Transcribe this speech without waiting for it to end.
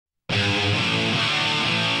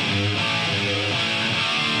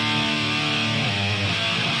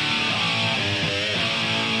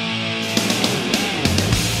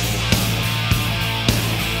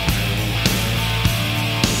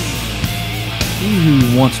He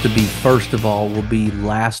who wants to be first of all will be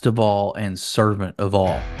last of all and servant of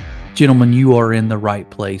all. Gentlemen, you are in the right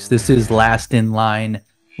place. This is Last in Line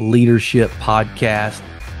Leadership Podcast.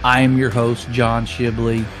 I am your host, John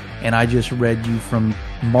Shibley, and I just read you from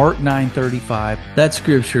Mark 9:35. That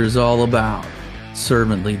scripture is all about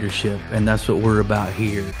servant leadership, and that's what we're about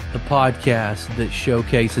here. The podcast that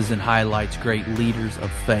showcases and highlights great leaders of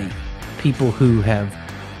faith, people who have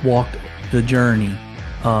walked the journey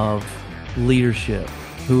of leadership,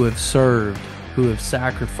 who have served, who have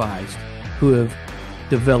sacrificed, who have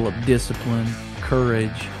developed discipline,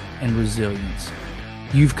 courage, and resilience.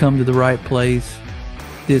 You've come to the right place.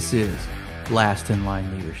 This is Last in Line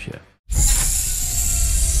Leadership.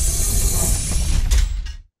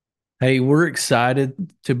 Hey, we're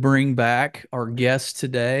excited to bring back our guest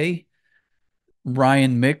today.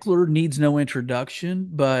 Ryan Michler needs no introduction,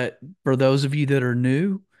 but for those of you that are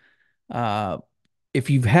new, if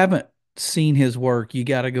you haven't seen his work, you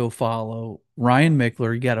got to go follow Ryan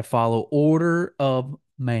Michler. You got to follow Order of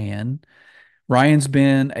Man. Ryan's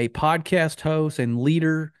been a podcast host and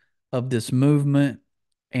leader of this movement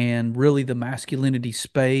and really the masculinity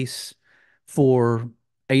space for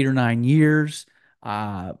 8 or 9 years.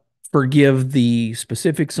 Forgive the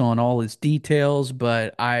specifics on all his details,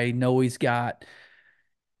 but I know he's got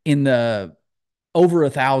in the over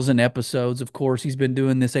 1,000 episodes. Of course, he's been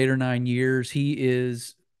doing this 8 or 9 years. He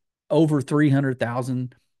is over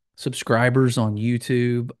 300,000 subscribers on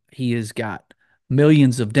YouTube. He has got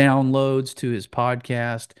millions of downloads to his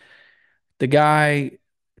podcast. The guy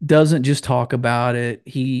doesn't just talk about it,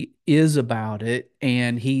 he is about it.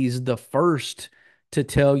 And he's the first to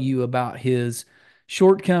tell you about his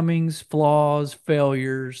shortcomings, flaws,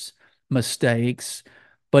 failures, mistakes.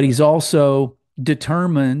 But he's also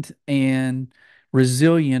determined and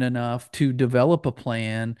resilient enough to develop a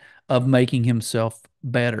plan of making himself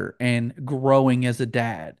better and growing as a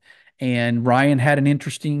dad. And Ryan had an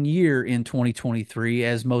interesting year in 2023.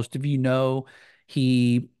 As most of you know,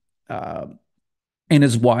 he and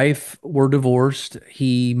his wife were divorced.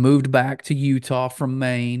 He moved back to Utah from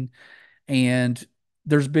Maine, and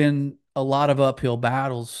there's been a lot of uphill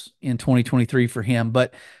battles in 2023 for him.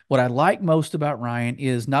 But what I like most about Ryan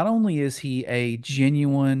is not only is he a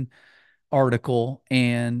genuine article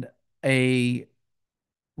and a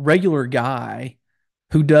regular guy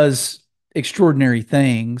who does extraordinary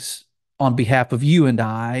things on behalf of you and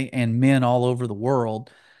I and men all over the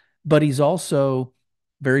world, but he's also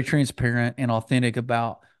very transparent and authentic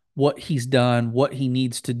about what he's done, what he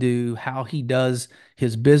needs to do, how he does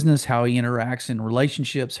his business, how he interacts in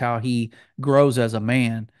relationships, how he grows as a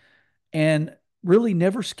man, and really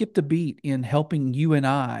never skipped a beat in helping you and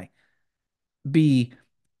I be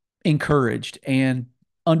encouraged and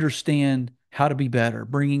understand how to be better,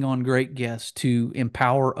 bringing on great guests to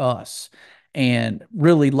empower us and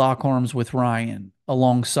really lock arms with Ryan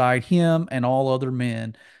alongside him and all other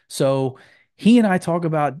men. So he and I talk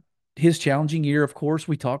about his challenging year. Of course,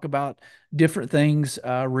 we talk about different things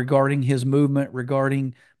regarding his movement,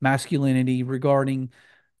 regarding masculinity, regarding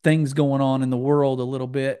things going on in the world a little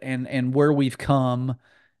bit, and where we've come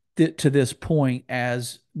to this point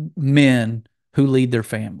as men who lead their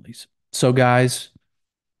families. So, guys,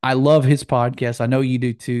 I love his podcast. I know you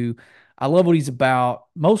do too. I love what he's about.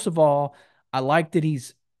 Most of all, I like that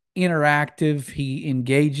he's interactive, he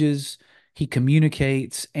engages, he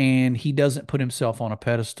communicates, and he doesn't put himself on a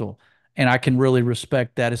pedestal. And I can really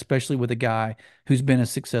respect that, especially with a guy who's been as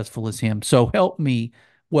successful as him. So help me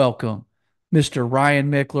welcome Mr. Ryan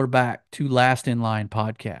Michler back to Last in Line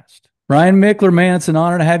Podcast. Ryan Michler, man, it's an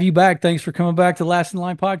honor to have you back. Thanks for coming back to Last in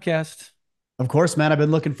Line Podcast. Of course, man. I've been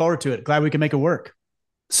looking forward to it. Glad we can make it work.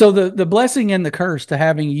 So the blessing and the curse to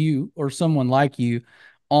having you or someone like you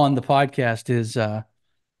on the podcast is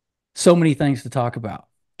so many things to talk about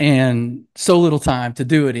and so little time to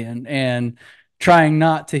do it in, and trying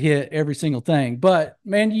not to hit every single thing. But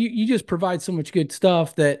man, you just provide so much good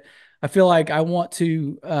stuff that I feel like I want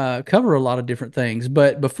to cover a lot of different things.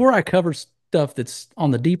 But before I cover stuff that's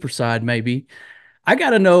on the deeper side, maybe I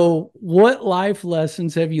got to know, what life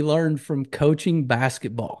lessons have you learned from coaching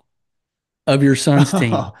basketball of your son's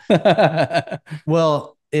team?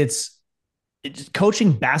 Well, it's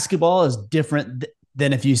coaching basketball is different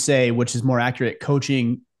than, if you say, which is more accurate,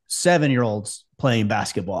 coaching 7-year-olds playing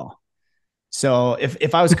basketball. So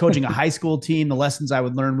if I was coaching a high school team, the lessons I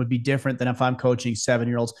would learn would be different than if I'm coaching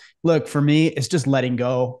 7-year-olds. Look, for me, it's just letting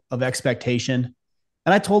go of expectation.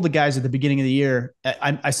 And I told the guys at the beginning of the year,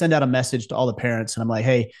 I send out a message to all the parents and I'm like,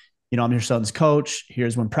 hey, I'm your son's coach.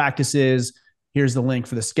 Here's when practice is. Here's the link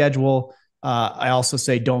for the schedule. I also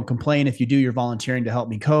say, don't complain. If you do, you're volunteering to help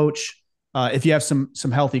me coach. If you have some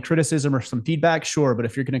healthy criticism or some feedback, sure. But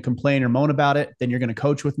if you're going to complain or moan about it, then you're going to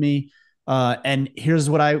coach with me. And here's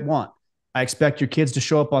what I want. I expect your kids to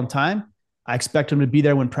show up on time. I expect them to be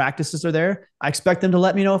there when practices are there. I expect them to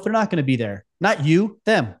let me know if they're not going to be there. Not you,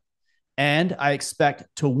 them. And I expect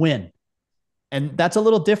to win. And that's a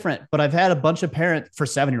little different, but I've had a bunch of parents for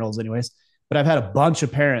 7-year-olds anyways, but I've had a bunch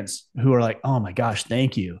of parents who are like, "Oh my gosh,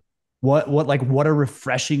 thank you. What a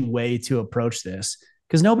refreshing way to approach this."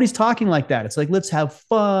 Because nobody's talking like that. It's like, let's have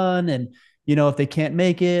fun. And, if they can't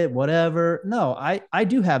make it, whatever. No, I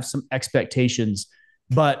do have some expectations,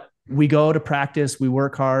 but we go to practice, we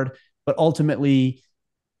work hard, but ultimately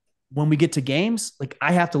when we get to games, like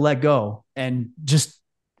I have to let go and just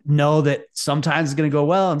know that sometimes it's going to go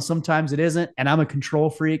well and sometimes it isn't. And I'm a control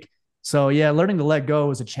freak. So yeah, learning to let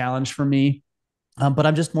go is a challenge for me. But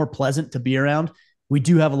I'm just more pleasant to be around. We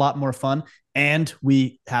do have a lot more fun and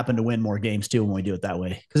we happen to win more games too when we do it that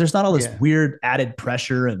way. Cause there's not all this Yeah. weird added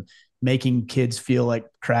pressure and making kids feel like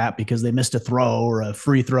crap because they missed a throw or a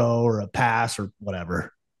free throw or a pass or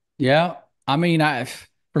whatever. Yeah, I mean, I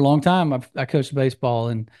for a long time I coached baseball,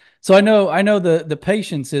 and so I know the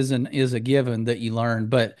patience is a given that you learn.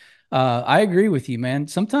 But I agree with you, man.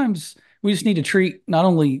 Sometimes we just need to treat not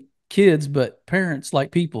only kids but parents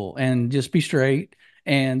like people, and just be straight.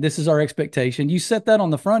 And this is our expectation. You set that on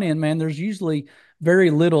the front end, man. There's usually very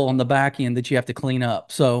little on the back end that you have to clean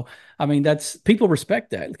up. So I mean, that's people respect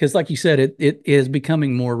that because, like you said, it is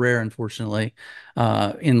becoming more rare, unfortunately,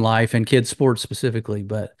 in life and kids sports specifically.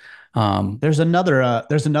 But um, There's another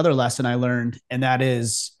lesson I learned, and that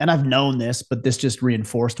is, and I've known this, but this just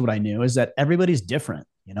reinforced what I knew, is that everybody's different.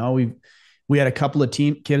 We had a couple of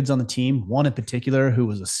team kids on the team, one in particular who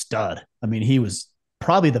was a stud. I mean, he was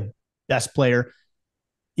probably the best player,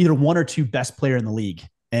 either one or two best player in the league,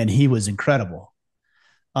 and he was incredible.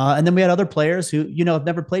 And then we had other players who, have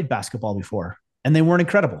never played basketball before, and they weren't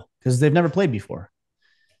incredible because they've never played before.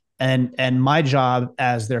 And my job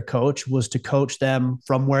as their coach was to coach them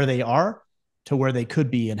from where they are to where they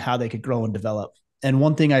could be and how they could grow and develop. And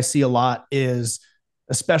one thing I see a lot is,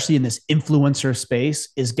 especially in this influencer space,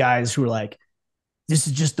 is guys who are like, this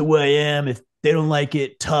is just the way I am. If they don't like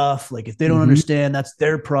it, tough. Like if they don't mhm, understand, that's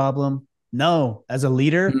their problem. No, as a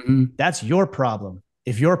leader, mhm. that's your problem.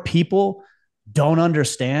 If your people don't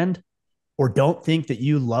understand or don't think that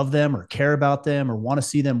you love them or care about them or want to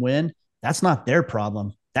see them win, that's not their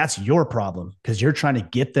problem. That's your problem because you're trying to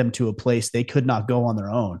get them to a place they could not go on their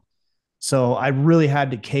own. So I really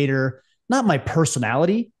had to cater not my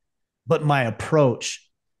personality, but my approach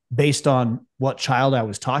based on what child I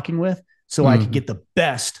was talking with so I could Mhm. get the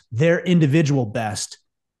best, their individual best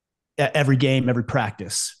at every game, every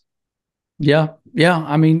practice. Yeah, yeah.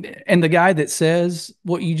 I mean, and the guy that says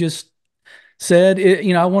what you just said,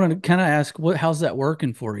 I wanted to kind of ask, how's that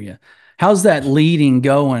working for you? How's that leading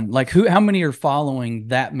going? Like, how many are following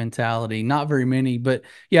that mentality? Not very many, but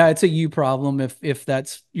yeah, it's a you problem if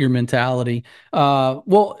that's your mentality.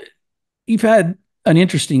 Well, you've had an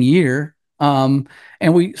interesting year. And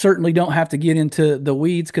we certainly don't have to get into the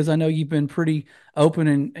weeds because I know you've been pretty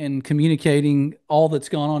open and communicating all that's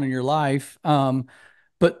gone on in your life.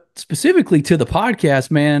 But specifically to the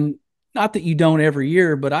podcast, man, not that you don't every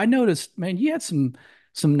year, but I noticed, man, you had some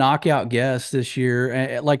knockout guests this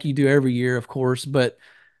year, like you do every year, of course. But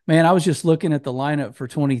man, I was just looking at the lineup for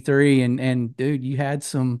 23, and dude, you had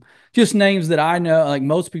some just names that I know, like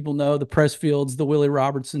most people know, the Pressfields, the Willie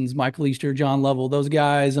Robertsons, Michael Easter, John Lovell, those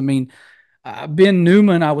guys. I mean, Ben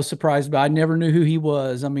Newman, I was surprised by. I never knew who he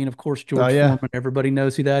was. I mean, of course, Oh, George yeah, Foreman, everybody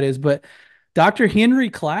knows who that is. But Dr. Henry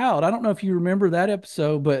Cloud, I don't know if you remember that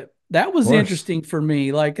episode, but that of was course. interesting for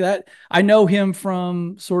me. Like that, I know him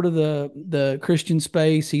from sort of the Christian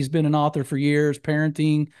space. He's been an author for years,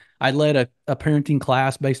 parenting. I led a parenting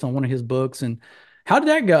class based on one of his books. And how did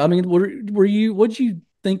that go? I mean, what'd you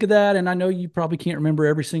think of that? And I know you probably can't remember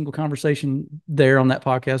every single conversation there on that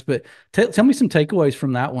podcast, but tell me some takeaways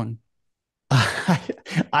from that one.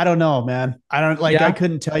 I don't know, man. I don't like, I Yeah.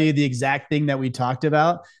 couldn't tell you the exact thing that we talked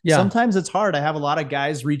about. Yeah. Sometimes it's hard. I have a lot of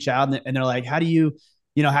guys reach out and they're like, how do you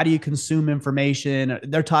consume information?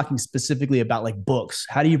 They're talking specifically about like books.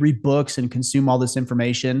 How do you read books and consume all this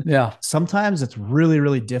information? Yeah. Sometimes it's really,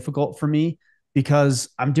 really difficult for me because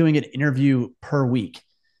I'm doing an interview per week.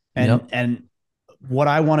 And, Yep. and what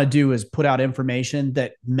I want to do is put out information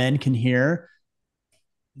that men can hear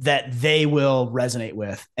that they will resonate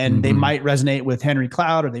with. And they Hmm. might resonate with Henry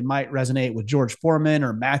Cloud, or they might resonate with George Foreman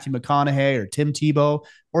or Matthew McConaughey or Tim Tebow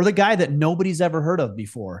or the guy that nobody's ever heard of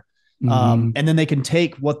before. Hmm. And then they can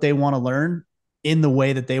take what they want to learn in the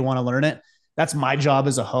way that they want to learn it. That's my job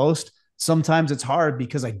as a host. sometimes it's hard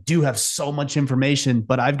because I do have so much information,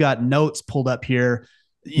 but I've got notes pulled up here,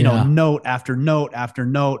 Yeah, note after note after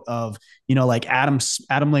note of, like Adam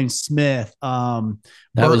Lane Smith, that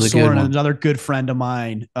Bert was a good Soren, one. another good friend of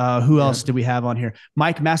mine. Who Yeah, else do we have on here?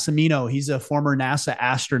 Mike Massimino. He's a former NASA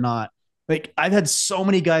astronaut. Like, I've had so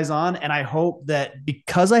many guys on, and I hope that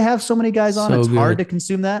because I have so many guys on, so it's hard to good.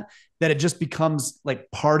 consume that it just becomes like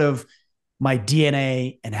part of my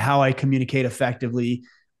DNA and how I communicate effectively.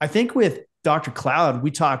 I think with Dr. Cloud,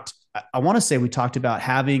 I want to say we talked about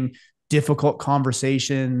having difficult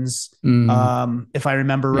conversations, Mm, if I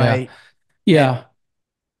remember yeah, right. And yeah, go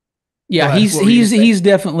yeah. ahead. He's What were you going he's to say? he's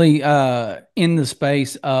definitely in the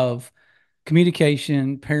space of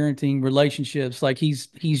communication, parenting, relationships. Like he's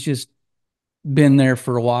just been there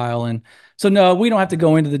for a while. And so, no, we don't have to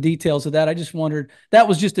go into the details of that. I just wondered, that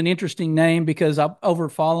was just an interesting name because over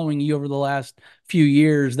following you over the last few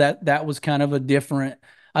years, that was kind of a different,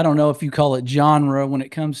 I don't know if you call it genre when it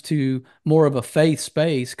comes to more of a faith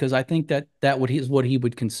space, because I think that is what he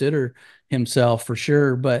would consider himself for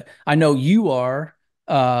sure. But I know you are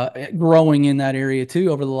growing in that area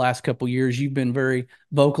too over the last couple of years. You've been very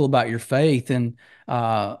vocal about your faith, and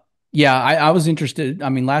yeah, I was interested. I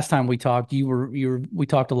mean, last time we talked, we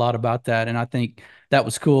talked a lot about that, and I think that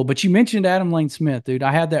was cool. But you mentioned Adam Lane Smith, dude.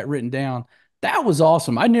 I had that written down. That was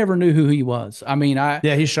awesome. I never knew who he was. I mean,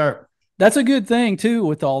 Yeah, he's sharp. that's a good thing too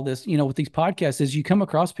with all this, with these podcasts is you come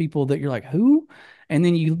across people that you're like, who? And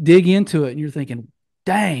then you dig into it and you're thinking,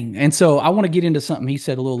 dang. And so I want to get into something he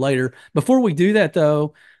said a little later. Before we do that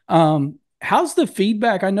though, how's the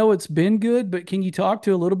feedback? I know it's been good, but can you talk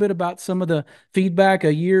to a little bit about some of the feedback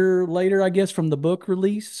a year later, I guess, from the book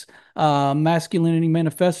release, Masculinity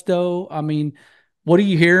Manifesto? I mean, what are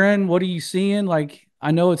you hearing? What are you seeing? Like,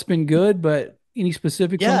 I know it's been good, but any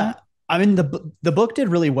specifics on Yeah. that? I mean, the book did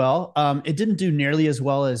really well. It didn't do nearly as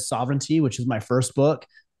well as Sovereignty, which is my first book.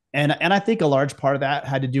 And I think a large part of that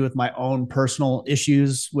had to do with my own personal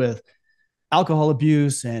issues with alcohol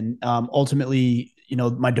abuse and ultimately,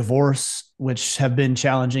 my divorce, which have been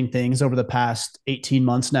challenging things over the past 18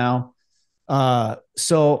 months now.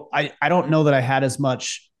 So I don't know that I had as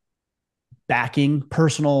much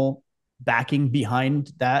personal backing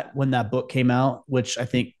behind that when that book came out, which I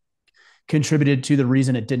think contributed to the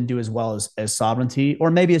reason it didn't do as well as Sovereignty,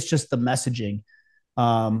 or maybe it's just the messaging.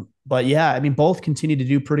 But yeah, I mean, both continue to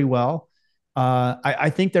do pretty well. I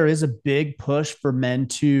think there is a big push for men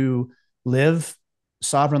to live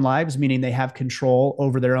sovereign lives, meaning they have control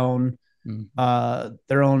over Mhm.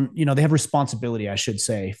 they have responsibility, I should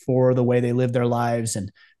say, for the way they live their lives,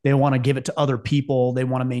 and they want to give it to other people. They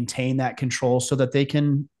want to maintain that control so that they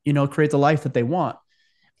can, create the life that they want.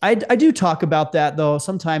 I do talk about that though.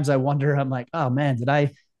 Sometimes I wonder, I'm like, oh man, did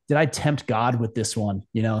I tempt God with this one?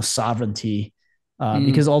 Sovereignty,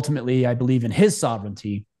 because Mm. ultimately I believe in His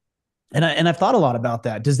sovereignty, and I've thought a lot about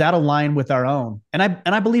that. Does that align with our own? And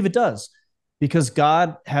I believe it does, because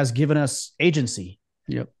God has given us agency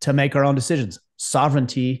Yep. to make our own decisions,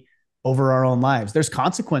 sovereignty over our own lives. There's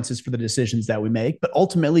consequences for the decisions that we make, but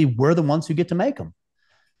ultimately we're the ones who get to make them.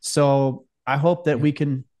 So I hope that Yep. we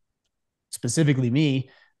can, specifically me,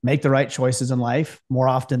 make the right choices in life more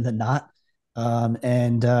often than not.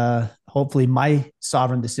 And hopefully my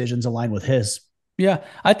sovereign decisions align with His. Yeah,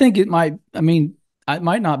 I think it might. I mean, it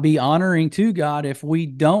might not be honoring to God if we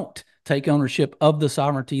don't take ownership of the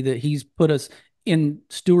sovereignty that He's put us in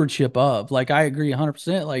stewardship of. Like, I agree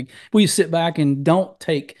 100%. Like, we sit back and don't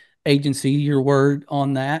take agency, your word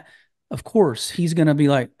on that. Of course, He's going to be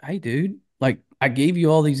like, hey, dude, like, I gave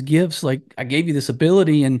you all these gifts. Like, I gave you this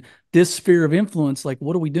ability and this sphere of influence. Like,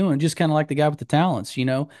 what are we doing? Just kind of like the guy with the talents,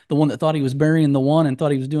 the one that thought he was burying the one and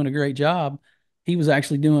thought he was doing a great job. He was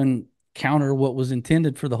actually doing counter what was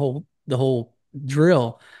intended for the whole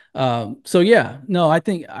drill. So yeah, no, I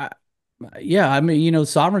think yeah, I mean,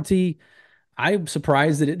 sovereignty. I'm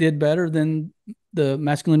surprised that it did better than the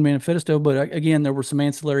Masculine Manifesto, but again, there were some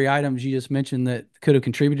ancillary items you just mentioned that could have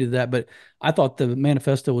contributed to that. But I thought the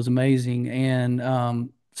manifesto was amazing,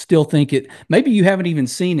 and still think it. Maybe you haven't even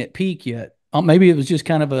seen it peak yet. Maybe it was just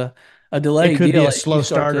kind of a It delayed could be deal a as you slow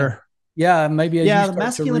start to. starter. Yeah, maybe as you Yeah, the start to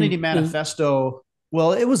Masculinity read. Manifesto,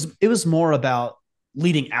 well, it was more about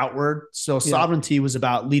leading outward. So Yeah. sovereignty was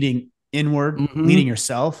about leading inward, leading Hmm.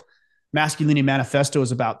 yourself. Masculinity Manifesto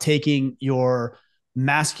is about taking your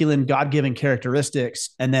masculine God-given characteristics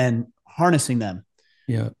and then harnessing them,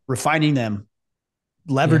 Yeah. refining them,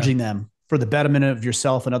 Yeah. leveraging them for the betterment of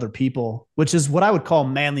yourself and other people, which is what I would call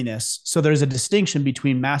manliness. So there's a distinction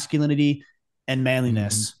between masculinity and Hmm.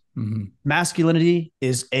 manliness. Hmm. Masculinity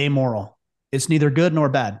is amoral. It's neither good nor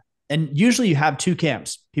bad. And usually you have two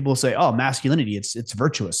camps. People say, "Oh, masculinity, it's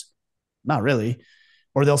virtuous." Not really.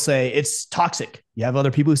 Or they'll say it's toxic. You have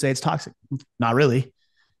other people who say it's toxic. Not really.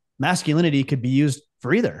 Masculinity could be used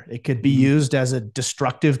for either. It could be Mm-hmm. used as a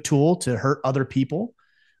destructive tool to hurt other people,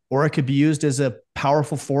 or it could be used as a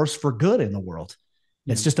powerful force for good in the world.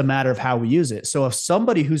 Yeah. It's just a matter of how we use it. So if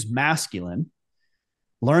somebody who's masculine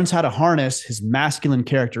learns how to harness his masculine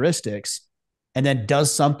characteristics and then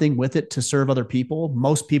does something with it to serve other people,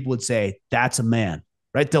 most people would say, that's a man,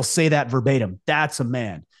 right? They'll say that verbatim. That's a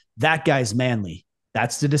man. That guy's manly.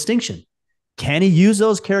 That's the distinction. Can he use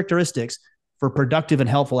those characteristics for productive and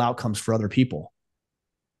helpful outcomes for other people?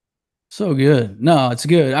 So good. No, it's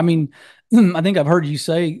good. I mean, I think I've heard you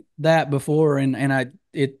say that before, and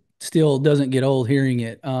it still doesn't get old hearing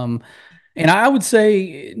it. And I would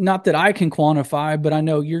say not that I can quantify, but I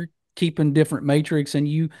know you're keeping different matrix, and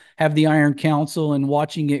you have the Iron Council and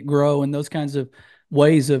watching it grow, and those kinds of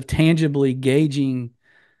ways of tangibly gauging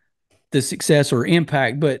the success or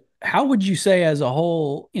impact. But how would you say, as a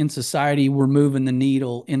whole in society, we're moving the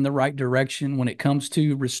needle in the right direction when it comes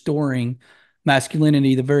to restoring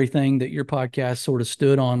masculinity, the very thing that your podcast sort of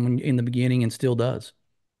stood on in the beginning and still does?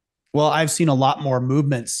 Well, I've seen a lot more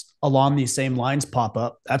movements along these same lines pop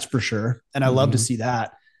up. That's for sure. And I love to Mm-hmm. see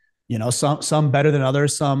that. Some better than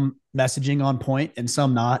others, some messaging on point and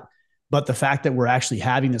some not. But the fact that we're actually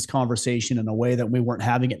having this conversation in a way that we weren't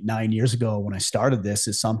having it 9 years ago when I started this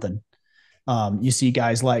is something. You see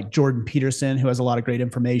guys like Jordan Peterson, who has a lot of great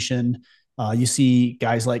information. You see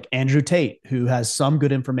guys like Andrew Tate, who has some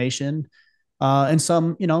good information and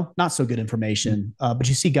some, not so good information. But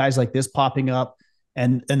you see guys like this popping up,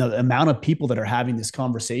 and the amount of people that are having this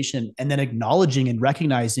conversation and then acknowledging and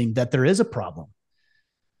recognizing that there is a problem.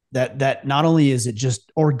 That not only is it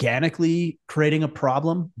just organically creating a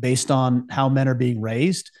problem based on how men are being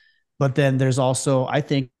raised, but then there's also, I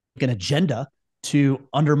think, an agenda to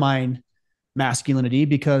undermine masculinity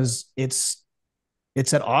because it's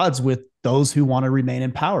at odds with those who want to remain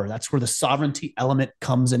in power. That's where the sovereignty element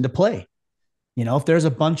comes into play. If there's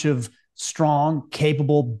a bunch of strong,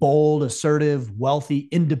 capable, bold, assertive, wealthy,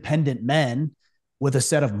 independent men with a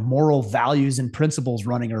set of moral values and principles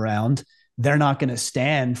running around, they're not going to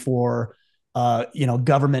stand for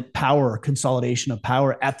government power, consolidation of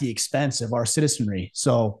power at the expense of our citizenry.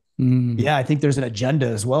 So Mm. yeah, I think there's an agenda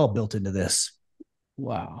as well built into this.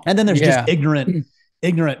 Wow. And then there's just Yeah.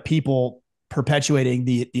 ignorant people perpetuating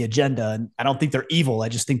the agenda. And I don't think they're evil. I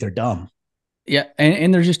just think they're dumb. Yeah,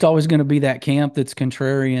 and there's just always going to be that camp that's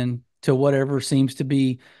contrarian to whatever seems to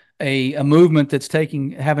be a movement that's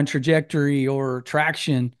having trajectory or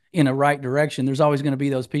traction in a right direction. There's always going to be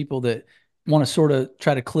those people that want to sort of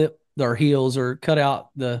try to clip their heels or cut out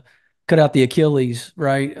the Achilles,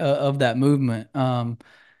 right, of that movement.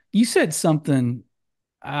 You said something,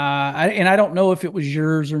 and I don't know if it was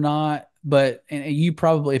yours or not, but and you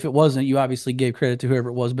probably, if it wasn't, you obviously gave credit to whoever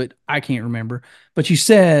it was, but I can't remember. But you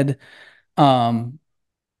said um,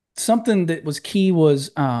 something that was key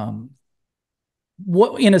was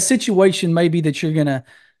what in a situation maybe that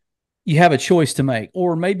you have a choice to make,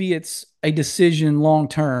 or maybe it's a decision long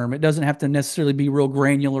term. It doesn't have to necessarily be real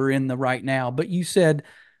granular in the right now. But you said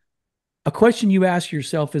a question you ask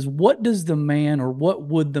yourself is, what does the man, or what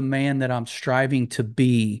would the man that I'm striving to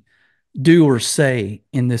be do or say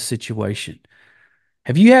in this situation?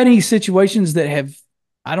 Have you had any situations that have,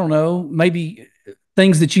 I don't know, maybe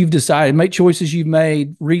things that you've decided, make choices you've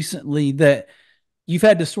made recently that you've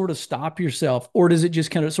had to sort of stop yourself, or does it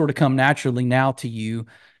just kind of sort of come naturally now to you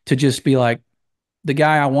to just be like, the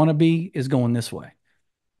guy I want to be is going this way?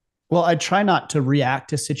 Well, I try not to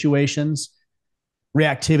react to situations.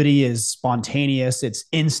 Reactivity is spontaneous, it's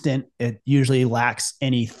instant, it usually lacks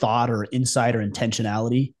any thought or insight or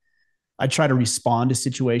intentionality. I try to respond to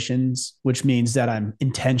situations, which means that I'm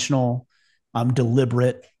intentional, I'm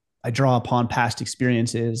deliberate. I draw upon past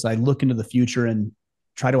experiences. I look into the future and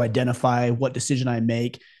try to identify what decision I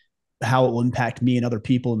make, how it will impact me and other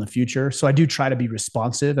people in the future. So I do try to be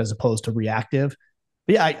responsive as opposed to reactive.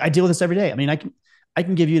 But yeah, I deal with this every day. I mean, I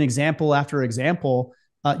can give you an example after example.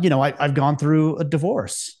 I've gone through a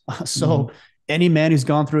divorce. Mm-hmm. So any man who's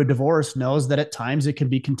gone through a divorce knows that at times it can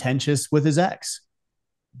be contentious with his ex.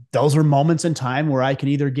 Those are moments in time where I can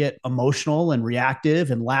either get emotional and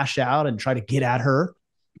reactive and lash out and try to get at her.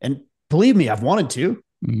 And believe me, I've wanted to.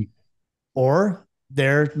 Mm-hmm. Or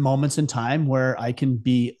there are moments in time where I can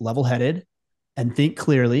be level headed and think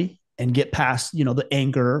clearly and get past, the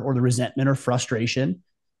anger or the resentment or frustration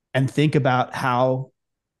and think about how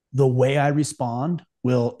the way I respond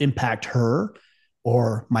will impact her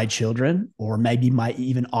or my children, or maybe my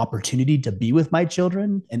even opportunity to be with my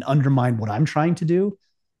children and undermine what I'm trying to do.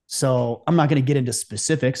 So I'm not going to get into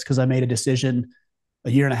specifics because I made a decision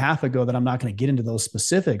a year and a half ago that I'm not going to get into those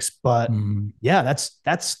specifics. But Mhm. yeah,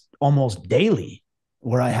 that's almost daily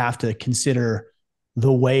where I have to consider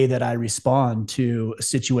the way that I respond to a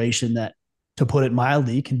situation that, to put it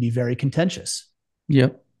mildly, can be very contentious.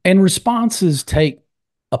 Yep. And responses take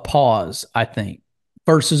a pause, I think,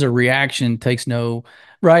 versus a reaction takes no,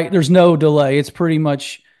 right? There's no delay. It's pretty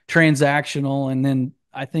much transactional. And then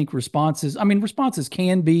I think responses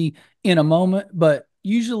can be in a moment, but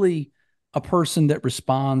usually a person that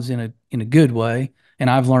responds in a good way, and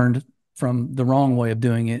I've learned from the wrong way of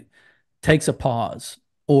doing it, takes a pause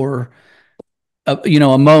or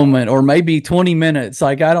a moment or maybe 20 minutes.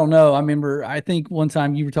 Like, I don't know. I think one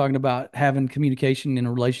time you were talking about having communication in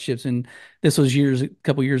relationships, and this was a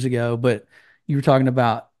couple years ago, but you were talking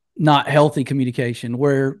about not healthy communication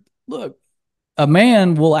where, look, a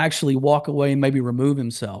man will actually walk away and maybe remove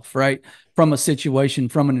himself, right, from a situation,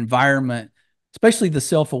 from an environment, especially the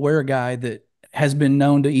self-aware guy that has been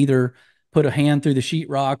known to either put a hand through the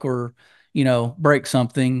sheetrock or, break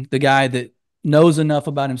something, the guy that knows enough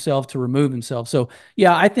about himself to remove himself. So,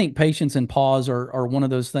 yeah, I think patience and pause are one of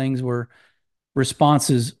those things where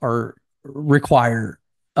responses are require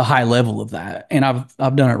a high level of that, and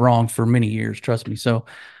I've done it wrong for many years, trust me. So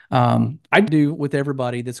I do with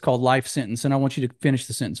everybody that's called life sentence, and I want you to finish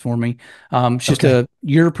the sentence for me. It's just Okay. a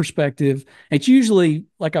your perspective. It's usually,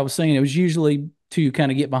 like I was saying, it was usually to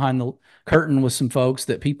kind of get behind the curtain with some folks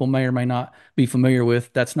that people may or may not be familiar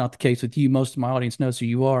with. That's not the case with you. Most of my audience knows who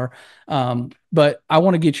you are. But I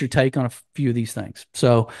want to get your take on a few of these things.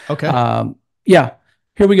 So Okay. um, yeah,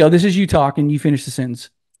 here we go. This is you talking. You finish the sentence.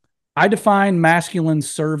 I define masculine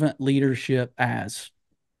servant leadership as.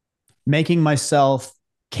 Making myself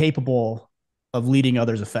capable of leading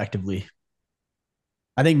others effectively.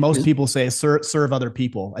 I think most Is people say serve other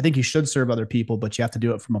people. I think you should serve other people, but you have to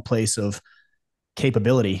do it from a place of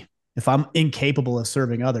capability. If I'm incapable of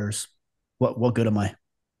serving others, what good am I?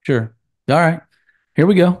 Sure. All right. Here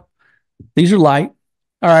we go. These are light.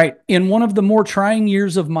 All right. In one of the more trying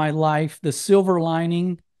years of my life, the silver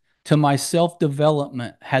lining to my self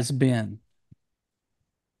development has been.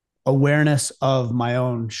 Awareness of my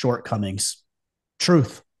own shortcomings,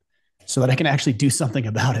 truth, so that I can actually do something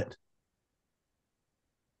about it.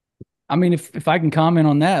 If I can comment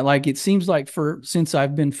on that, like it seems like for since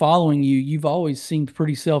I've been following you, you've always seemed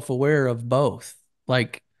pretty self aware of both,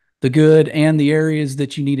 like the good and the areas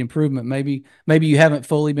that you need improvement. Maybe you haven't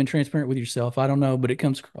fully been transparent with yourself. I don't know, but it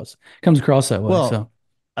comes across that way. Well, So,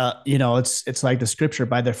 it's like the scripture,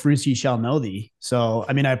 by the fruits ye shall know thee. So,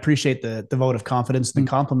 I mean, I appreciate the vote of confidence and the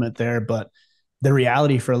mm, compliment there, but the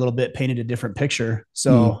reality for a little bit painted a different picture. mm,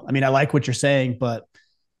 So, I mean, I like what you're saying, but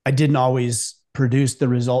I didn't always produce the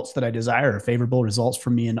results that I desire, favorable results for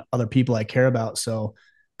me and other people I care about. So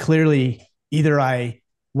clearly, either I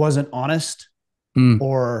wasn't honest mm.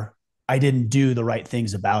 or I didn't do the right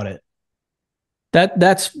things about it.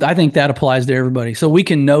 That's I think that applies to everybody. So we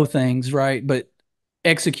can know things, right? But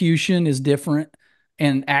execution is different,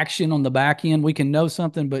 and action on the back end, we can know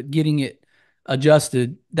something, but getting it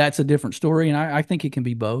adjusted, that's a different story. And I think it can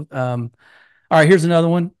be both. All right, here's another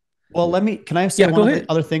one. Well, can I say Yeah, one go other, ahead.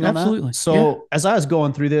 other thing on that? Absolutely. Yeah, So, as I was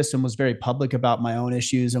going through this and was very public about my own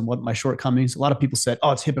issues and what my shortcomings, a lot of people said,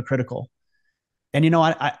 "Oh, it's hypocritical." And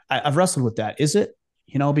I've wrestled with that. Is it?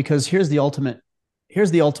 Because here's the ultimate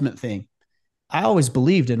thing. I always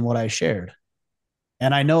believed in what I shared.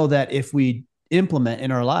 And I know that if we implement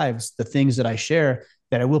in our lives the things that I share,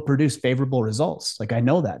 that it will produce favorable results. Like, I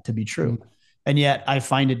know that to be true. mm, And yet I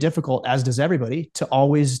find it difficult, as does everybody, to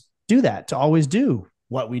always do that, to always do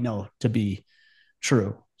what we know to be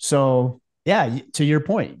true. So, yeah, to your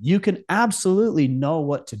point, you can absolutely know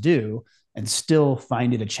what to do and still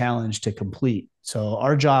find it a challenge to complete. So,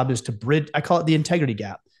 our job is to bridge, I call it the integrity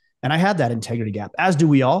gap. And I had that integrity gap, as do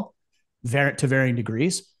we all, to varying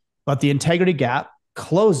degrees. But the integrity gap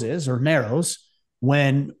closes or narrows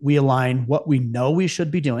when we align what we know we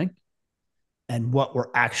should be doing and what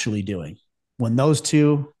we're actually doing. When those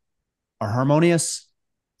two are harmonious,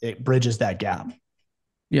 it bridges that gap.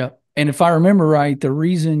 yeah. And if I remember right, the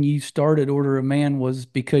reason you started Order of Man was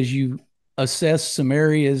because you assessed some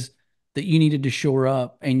areas that you needed to shore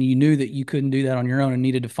up, and you knew that you couldn't do that on your own and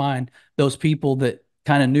needed to find those people that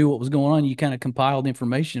kind of knew what was going on. You kind of compiled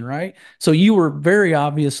information, right? So you were very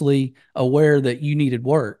obviously aware that you needed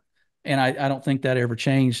work. And I don't think that ever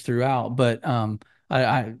changed throughout. But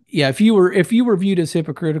yeah, if you were viewed as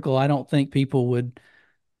hypocritical, I don't think people would,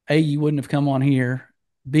 A, you wouldn't have come on here.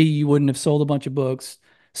 B, you wouldn't have sold a bunch of books.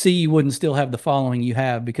 C, you wouldn't still have the following you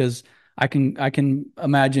have, because I can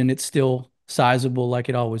imagine it's still sizable like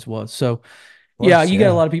it always was. So Of yeah, course, you got a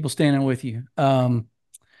yeah. lot of people standing with you.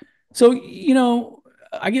 So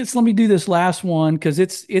I guess let me do this last one because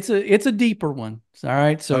it's a deeper one. All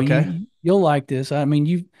right, so Okay. you'll like this. I mean,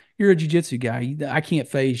 you're a jujitsu guy. I can't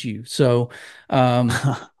phase you. So,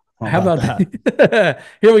 How how about about that?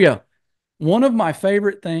 here we go. One of my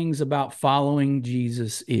favorite things about following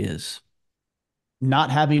Jesus is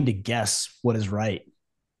Not having to guess what is right.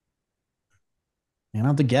 You don't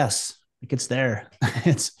have to guess. Like it's there.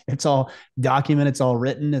 It's all documented, it's all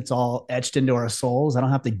written, it's all etched into our souls. I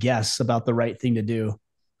don't have to guess about the right thing to do.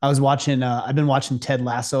 I've been watching Ted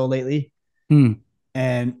Lasso lately, hmm,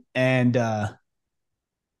 and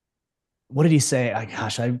what did he say?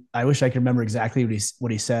 I wish I could remember exactly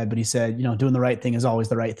what he said, but he said, doing the right thing is always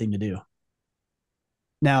the right thing to do.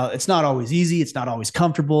 Now, it's not always easy, it's not always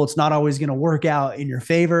comfortable, it's not always going to work out in your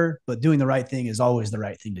favor, but doing the right thing is always the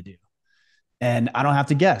right thing to do. And I don't have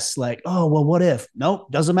to guess like, oh, well, what if?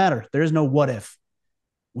 Nope, doesn't matter. There is no what if.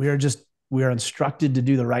 We are instructed to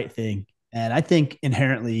do the right thing. And I think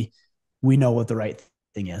inherently we know what the right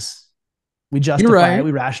thing is. We you're justify it, right.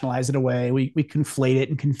 we rationalize it away, we conflate it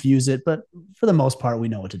and confuse it, but for the most part, we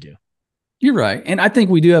know what to do. You're right. And I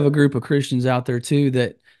think we do have a group of Christians out there too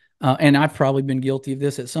that, and I've probably been guilty of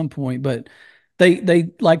this at some point, but they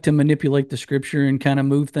like to manipulate the scripture and kind of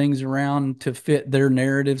move things around to fit their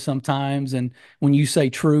narrative sometimes. And when you say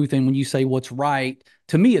truth and when you say what's right,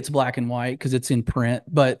 to me, it's black and white because it's in print.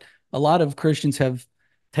 But a lot of Christians have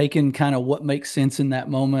taken kind of what makes sense in that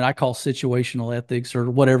moment. I call situational ethics or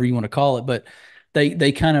whatever you want to call it, but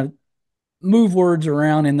they kind of move words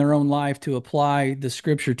around in their own life to apply the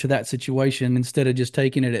scripture to that situation instead of just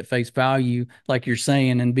taking it at face value, like you're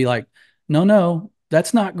saying, and be like, no,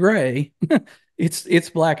 that's not gray. It's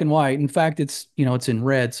black and white. In fact, it's in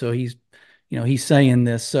red. So he's saying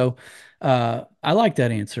this. So I like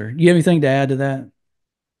that answer. You have anything to add to that?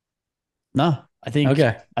 No,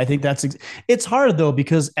 Okay. I think it's hard though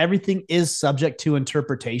because everything is subject to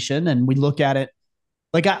interpretation, and we look at it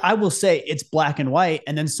like I will say it's black and white,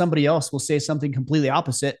 and then somebody else will say something completely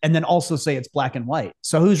opposite, and then also say it's black and white.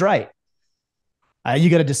 So who's right? You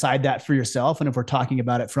got to decide that for yourself. And if we're talking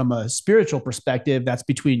about it from a spiritual perspective, that's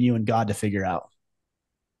between you and God to figure out.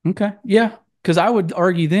 Okay. Yeah. Because I would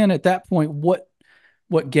argue then at that point, what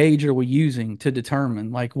gauge are we using to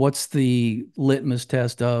determine like what's the litmus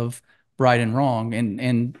test of right and wrong?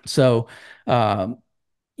 And so um,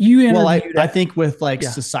 you Well, interviewed I at think with like yeah.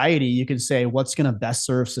 society, you can say what's going to best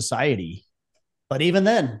serve society. But even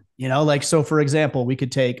then, like, so for example, we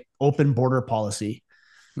could take open border policy.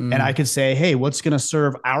 And I Mm, could say, hey, what's going to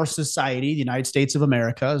serve our society, the United States of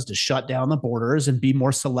America, is to shut down the borders and be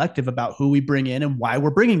more selective about who we bring in and why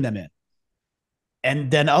we're bringing them in. And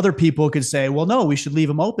then other people could say, well, no, we should leave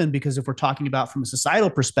them open because if we're talking about from a societal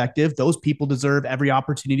perspective, those people deserve every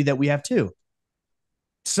opportunity that we have too.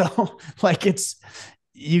 So, like,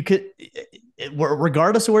 you could,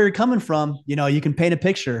 regardless of where you're coming from, you can paint a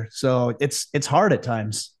picture. So it's hard at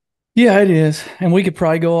times. yeah, it is. And we could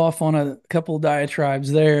probably go off on a couple of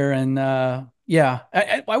diatribes there. And yeah,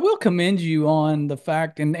 I will commend you on the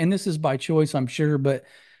fact, and this is by choice, I'm sure, but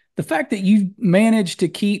the fact that you managed to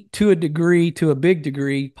keep to a degree, to a big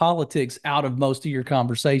degree, politics out of most of your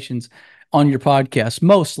conversations on your podcast,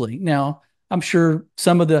 mostly. Now, I'm sure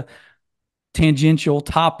some of the tangential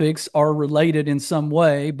topics are related in some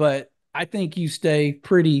way, but I think you stay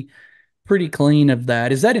pretty clean of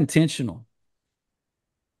that. Is that intentional?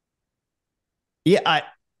 Yeah,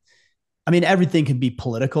 I mean everything can be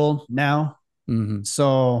political now. Hmm.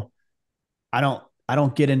 So I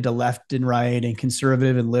don't get into left and right and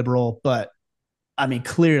conservative and liberal, but I mean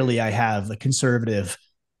clearly I have a conservative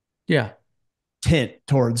Yeah. tint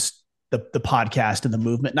towards the podcast and the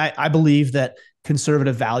movement. And I believe that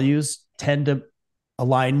conservative values tend to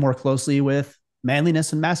align more closely with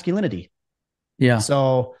manliness and masculinity. Yeah.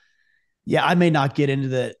 So yeah, I may not get into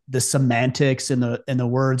the semantics and the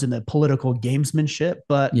words and the political gamesmanship,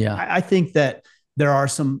 but Yeah. I think that there are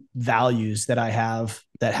some values that I have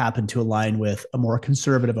that happen to align with a more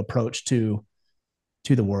conservative approach to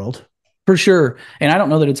the world. For sure. And I don't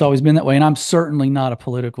know that it's always been that way. And I'm certainly not a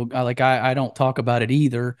political guy. Like I don't talk about it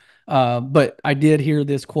either. But I did hear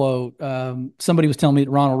this quote. Somebody was telling me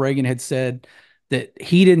that Ronald Reagan had said that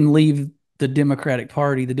he didn't leave the Democratic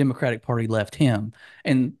Party left him.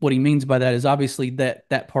 And what he means by that is obviously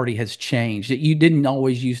that party has changed. That you didn't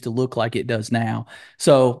always used to look like it does now.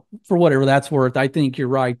 So for whatever that's worth, I think you're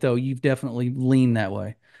right, though. You've definitely leaned that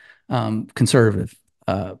way, conservative,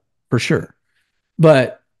 for sure.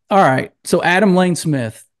 But all right, so Adam Lane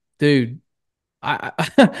Smith, dude, I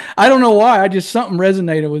don't know why. I just something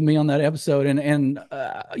resonated with me on that episode, and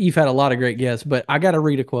you've had a lot of great guests, but I got to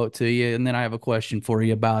read a quote to you, and then I have a question for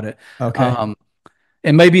you about it. Okay. Um,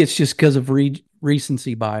 and maybe it's just because of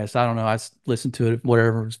recency bias. I don't know. Listened to it,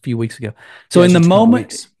 whatever, it was a few weeks ago. So Yeah, in it's the just a couple moment,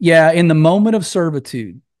 weeks. yeah, in the moment of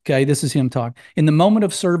servitude, okay, this is him talking. In the moment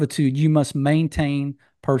of servitude, you must maintain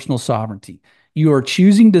personal sovereignty. You are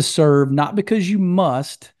choosing to serve not because you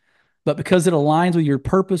must, but because it aligns with your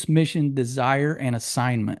purpose, mission, desire, and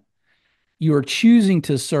assignment. You are choosing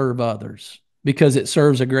to serve others because it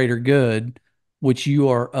serves a greater good, which you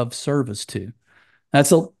are of service to.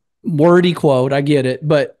 That's a wordy quote. I get it.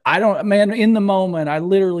 But I don't, man, in the moment, I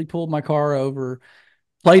literally pulled my car over,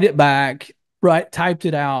 played it back, right, typed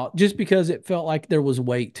it out just because it felt like there was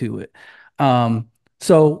weight to it. Um,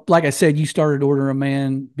 so, like I said, you started Order of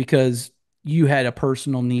Man because you had a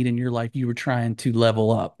personal need in your life. You were trying to level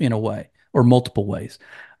up in a way or multiple ways.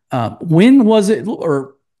 When was it,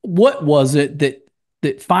 or what was it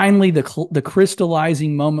that finally the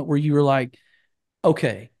crystallizing moment where you were like,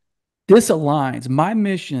 okay, this aligns. My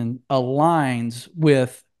mission aligns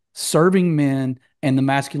with serving men and the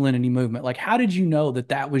masculinity movement. Like, how did you know that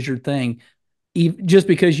that was your thing? Just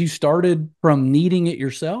because you started from needing it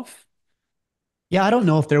yourself? Yeah, I don't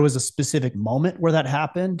know if there was a specific moment where that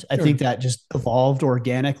happened. I think Sure. that just evolved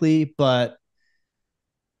organically. But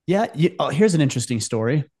yeah, here's an interesting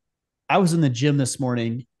story. I was in the gym this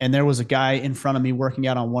morning and there was a guy in front of me working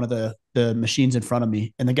out on one of the machines in front of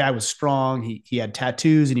me. And the guy was strong. He had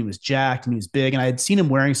tattoos and he was jacked and he was big. And I had seen him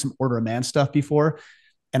wearing some Order of Man stuff before.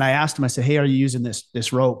 And I asked him, I said, "Hey, are you using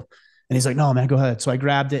this rope?" And he's like, "No, man, go ahead." So I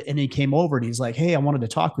grabbed it and he came over and he's like, "Hey, I wanted to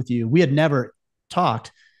talk with you." We had never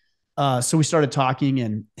talked. So we started talking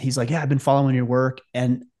and he's like, "Yeah, I've been following your work."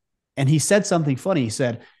 And he said something funny. He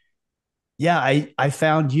said, "Yeah, I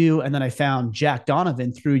found you and then I found Jack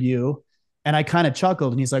Donovan through you." And I kind of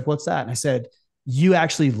chuckled and he's like, "What's that?" And I said, "You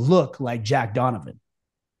actually look like Jack Donovan.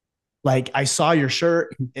 Like I saw your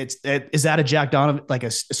shirt. Is that a Jack Donovan, like a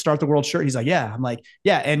Start the World shirt?" He's like, "Yeah." I'm like,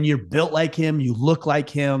 "Yeah." And you're built like him. You look like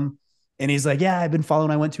him. And he's like, "Yeah, I've been following.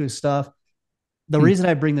 I went to his stuff." The Mm. reason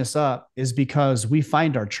I bring this up is because we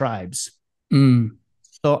find our tribes. Mm.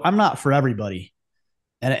 So I'm not for everybody.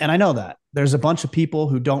 And I know that there's a bunch of people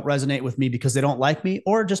who don't resonate with me because they don't like me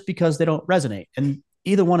or just because they don't resonate. And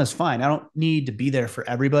either one is fine. I don't need to be there for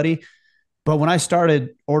everybody. But when I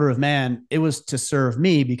started Order of Man, it was to serve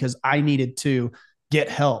me because I needed to get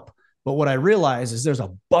help. But what I realized is there's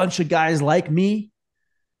a bunch of guys like me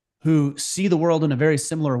who see the world in a very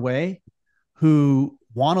similar way, who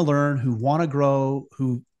want to learn, who want to grow,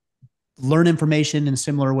 who learn information in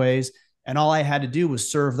similar ways. And all I had to do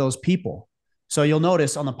was serve those people. So you'll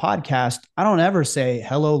notice on the podcast, I don't ever say,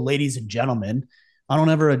 "Hello, ladies and gentlemen." I don't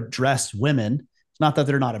ever address women. It's not that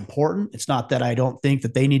they're not important. It's not that I don't think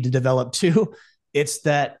that they need to develop too. It's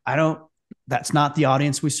that I don't, that's not the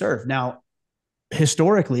audience we serve. Now,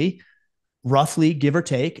 historically, roughly give or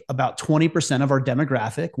take, about 20% of our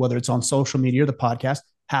demographic, whether it's on social media or the podcast,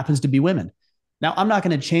 happens to be women. Now, I'm not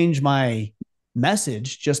going to change my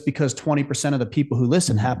message just because 20% of the people who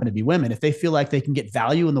listen happen to be women. If they feel like they can get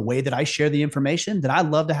value in the way that I share the information, then I'd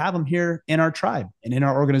love to have them here in our tribe and in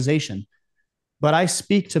our organization. But I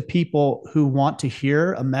speak to people who want to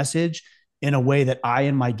hear a message in a way that I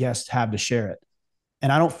and my guests have to share it.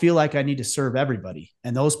 And I don't feel like I need to serve everybody.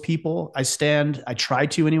 And those people, I try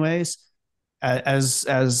to anyways, as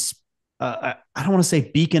I don't want to say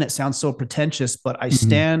beacon. It sounds so pretentious, but I Mm.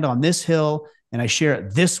 stand on this hill and I share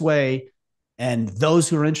it this way. And those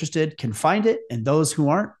who are interested can find it, and those who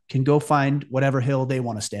aren't can go find whatever hill they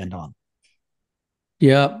want to stand on.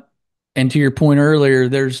 Yeah. And to your point earlier,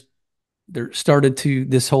 there started to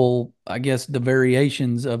this whole, I guess, the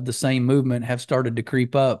variations of the same movement have started to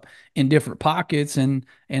creep up in different pockets, and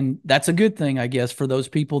that's a good thing, I guess, for those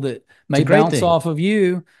people that It's a may great bounce thing. off of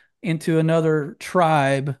you into another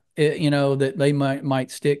tribe, that they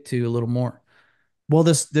might stick to a little more. Well,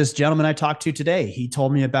 this gentleman I talked to today, he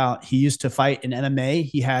told me about he used to fight in MMA.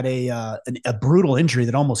 He had a brutal injury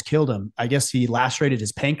that almost killed him. I guess he lacerated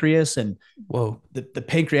his pancreas, and Whoa. the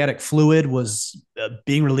pancreatic fluid was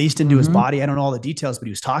being released into his Mm-hmm. body. I don't know all the details, but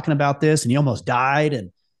he was talking about this, and he almost died.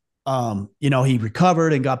 And he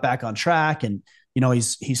recovered and got back on track, and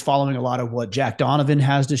he's following a lot of what Jack Donovan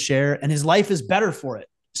has to share, and his life is better for it.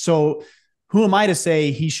 So who am I to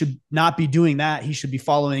say he should not be doing that? He should be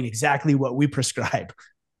following exactly what we prescribe.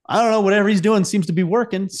 I don't know. Whatever he's doing seems to be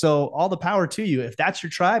working. So all the power to you. If that's your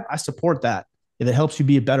tribe, I support that. If it helps you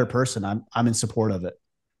be a better person, I'm in support of it.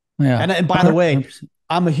 Yeah. And by the way, 100%.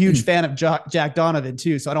 I'm a huge fan of Jack Donovan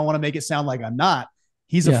too. So I don't want to make it sound like I'm not.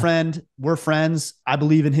 He's a Yeah. friend. We're friends. I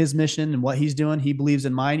believe in his mission and what he's doing. He believes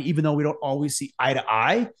in mine. Even though we don't always see eye to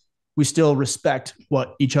eye, we still respect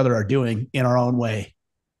what each other are doing in our own way.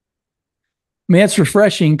 I mean, it's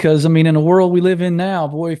refreshing because, I mean, in the world we live in now,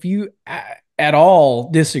 boy, if you at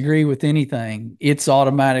all disagree with anything, it's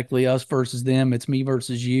automatically us versus them. It's me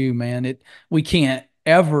versus you, man. We can't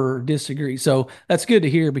ever disagree. So that's good to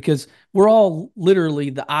hear because we're all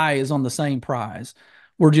literally the eye is on the same prize.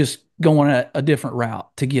 We're just going a different route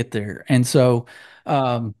to get there. And so,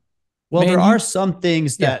 um, Well, there man, are some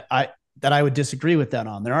things yeah, that I would disagree with that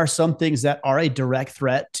on. There are some things that are a direct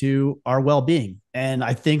threat to our well-being. And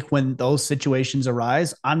I think when those situations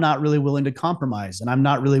arise, I'm not really willing to compromise and I'm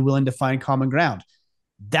not really willing to find common ground.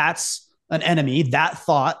 That's an enemy. That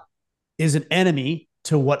thought is an enemy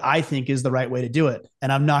to what I think is the right way to do it.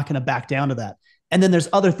 And I'm not going to back down to that. And then there's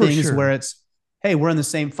other for things where sure. it's, hey, we're in the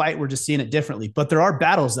same fight. We're just seeing it differently. But there are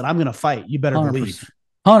battles that I'm going to fight. You better 100%. believe.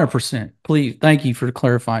 100%. Please. Thank you for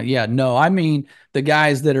clarifying. Yeah, no, I mean the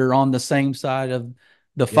guys that are on the same side of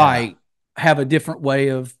the Yeah. fight have a different way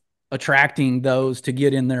of attracting those to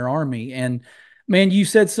get in their army. And man, you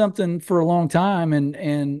said something for a long time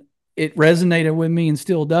and it resonated with me and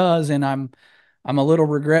still does. And I'm a little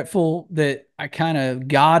regretful that I kind of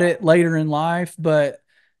got it later in life, but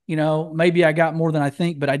maybe I got more than I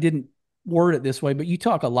think, but I didn't word it this way. But you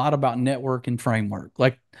talk a lot about network and framework.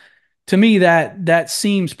 Like to me that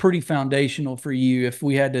seems pretty foundational for you if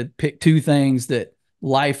we had to pick two things that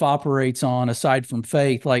life operates on aside from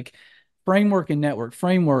faith, like framework and network.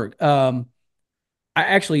 Framework, I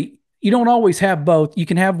actually, you don't always have both. You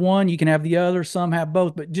can have one, you can have the other, some have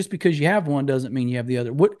both, but just because you have one doesn't mean you have the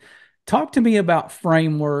other. What Talk to me about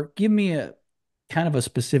framework. Give me a kind of a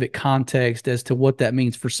specific context as to what that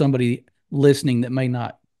means for somebody listening that may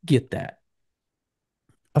not get that.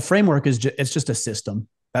 A framework is it's just a system.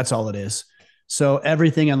 That's all it is. So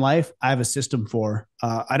everything in life, I have a system for.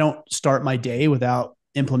 I don't start my day without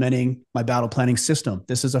implementing my battle planning system.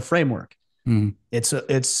 This is a framework. Mm,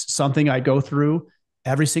 It's something I go through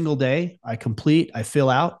every single day. I complete, I fill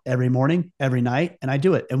out every morning, every night, and I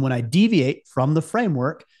do it. And when I deviate from the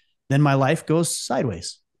framework, then my life goes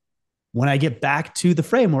sideways. When I get back to the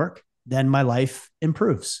framework, then my life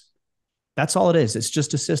improves. That's all it is. It's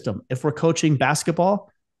just a system. If we're coaching basketball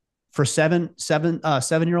for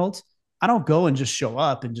 7-year olds, I don't go and just show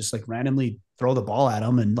up and just like randomly throw the ball at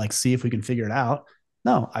them and like see if we can figure it out.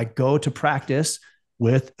 No, I go to practice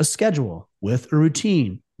with a schedule, with a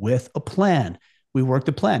routine, with a plan. We work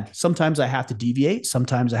the plan. Sometimes I have to deviate.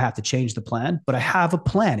 Sometimes I have to change the plan, but I have a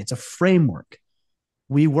plan. It's a framework.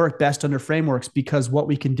 We work best under frameworks because what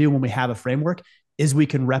we can do when we have a framework is we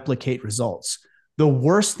can replicate results. The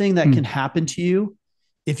worst thing that can mm, happen to you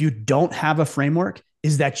if you don't have a framework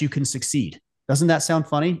is that you can succeed. Doesn't that sound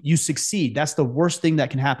funny? You succeed. That's the worst thing that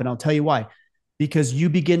can happen. I'll tell you why. Because you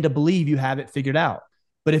begin to believe you have it figured out.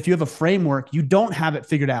 But if you have a framework, you don't have it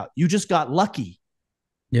figured out. You just got lucky.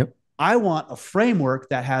 yep. I want a framework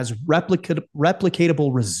that has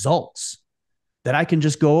replicatable results that I can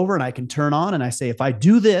just go over and I can turn on and I say, if I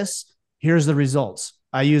do this, here's the results.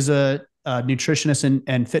 I use a nutritionist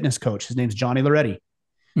and fitness coach. His name's Johnny Loretti.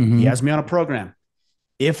 He Mm-hmm. has me on a program.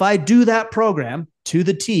 If I do that program to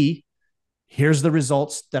the T, here's the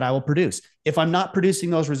results that I will produce. If I'm not producing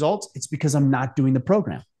those results, it's because I'm not doing the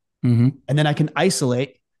program. Mm-hmm. And then I can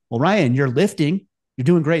isolate, well, Ryan, you're lifting, you're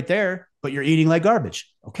doing great there, but you're eating like garbage.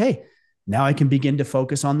 Okay. Now I can begin to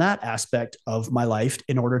focus on that aspect of my life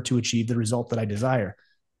in order to achieve the result that I desire.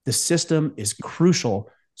 The system is crucial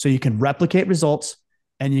so you can replicate results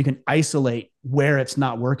and you can isolate where it's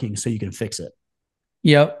not working so you can fix it.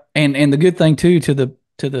 Yep. And the good thing too to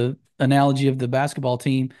the analogy of the basketball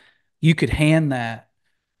team, you could hand that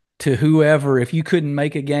to whoever if you couldn't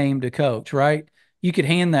make a game to coach, right? You could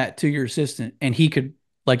hand that to your assistant and he could,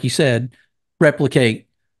 like you said, replicate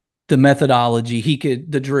the methodology,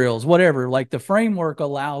 the drills, whatever. Like the framework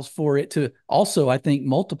allows for it to also, I think,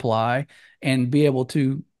 multiply and be able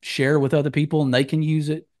to share with other people and they can use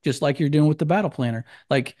it just like you're doing with the battle planner.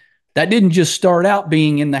 Like that didn't just start out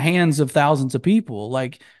being in the hands of thousands of people.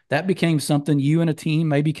 Like that became something you and a team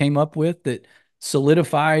maybe came up with that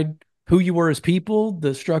solidified who you were as people,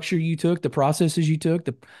 the structure you took, the processes you took,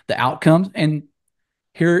 the outcomes. And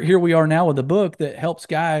here we are now with a book that helps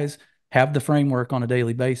guys have the framework on a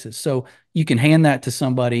daily basis. So you can hand that to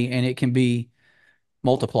somebody and it can be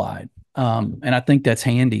multiplied. And I think that's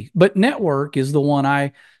handy. But network is the one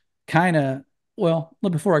I kind of, well,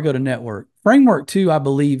 before I go to network, framework too, I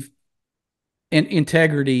believe in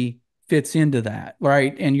integrity fits into that,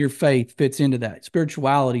 right? And your faith fits into that.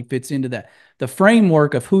 Spirituality fits into that. The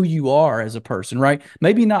framework of who you are as a person, right?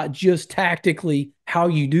 Maybe not just tactically how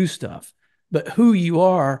you do stuff, but who you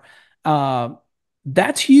are. Uh,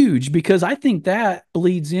 that's huge because I think that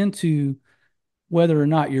bleeds into whether or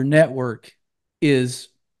not your network is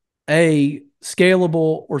a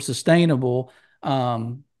scalable or sustainable.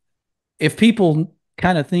 Um, if people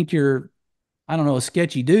kind of think you're, I don't know, a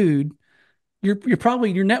sketchy dude, you're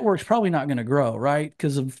probably your network's probably not going to grow, right?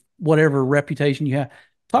 Because of whatever reputation you have.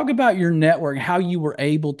 Talk about your network, how you were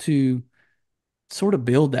able to sort of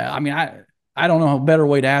build that. I mean, I don't know a better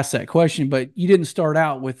way to ask that question, but you didn't start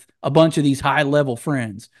out with a bunch of these high level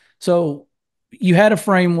friends. So you had a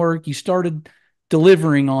framework, you started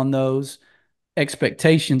delivering on those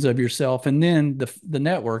expectations of yourself, and then the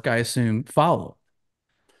network, I assume, followed.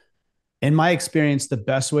 In my experience, the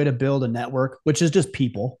best way to build a network, which is just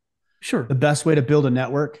people, Sure. the best way to build a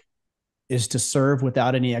network is to serve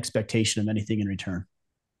without any expectation of anything in return.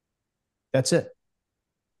 That's it.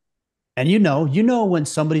 And you know when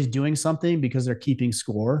somebody's doing something because they're keeping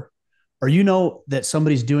score, or you know that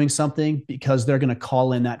somebody's doing something because they're going to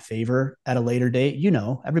call in that favor at a later date.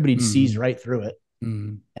 Everybody sees Mm-hmm. right through it.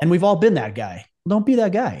 Mm-hmm. And we've all been that guy. Don't be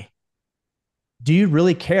that guy. Do you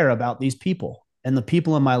really care about these people? And the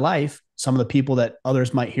people in my life, some of the people that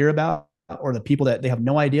others might hear about, or the people that they have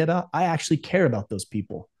no idea about, I actually care about those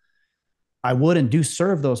people. I would and do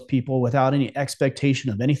serve those people without any expectation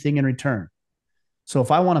of anything in return. So if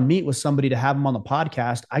I want to meet with somebody to have them on the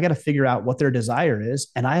podcast, I got to figure out what their desire is.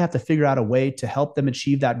 And I have to figure out a way to help them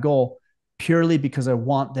achieve that goal purely because I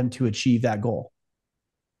want them to achieve that goal.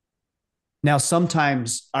 Now,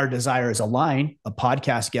 sometimes our desires align. A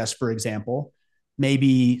podcast guest, for example,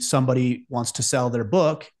 maybe somebody wants to sell their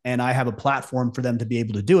book and I have a platform for them to be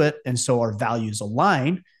able to do it. And so our values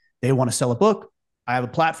align. They want to sell a book. I have a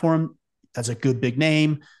platform that's a good big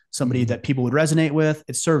name, somebody Mm-hmm. that people would resonate with.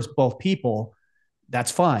 It serves both people.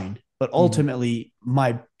 That's fine. But Mm-hmm. ultimately,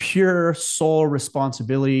 my pure sole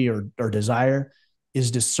responsibility or desire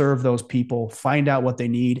is to serve those people, find out what they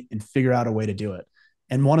need, and figure out a way to do it.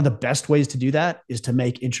 And one of the best ways to do that is to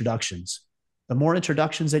make introductions. The more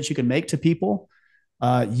introductions that you can make to people,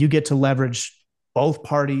 you get to leverage both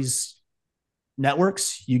parties'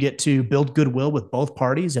 networks. You get to build goodwill with both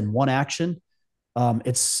parties in one action.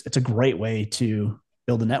 It's a great way to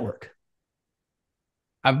build a network.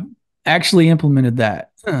 I've actually implemented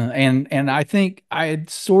that. And I think I had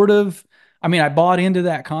sort of, I mean, I bought into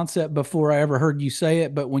that concept before I ever heard you say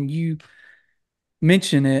it, but when you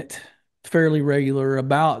mention it fairly regular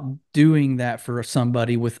about doing that for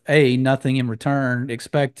somebody with nothing in return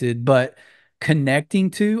expected, but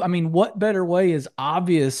connecting to, I mean, what better way is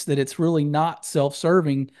obvious that it's really not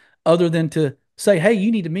self-serving other than to say, hey,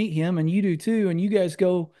 you need to meet him and you do too, and you guys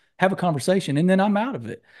go have a conversation and then I'm out of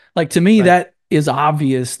it. Like to me, Right. that is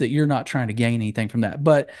obvious that you're not trying to gain anything from that.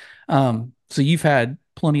 But so you've had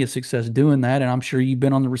plenty of success doing that, and I'm sure you've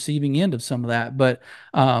been on the receiving end of some of that. But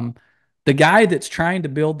the guy that's trying to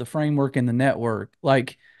build the framework and the network,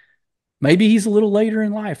 like maybe he's a little later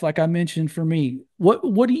in life, like I mentioned for me.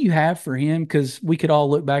 What do you have for him? Because we could all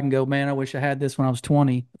look back and go, man, I wish I had this when I was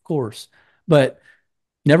 20, of course. But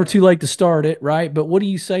never too late to start it, right? But what do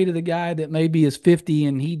you say to the guy that maybe is 50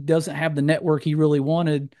 and he doesn't have the network he really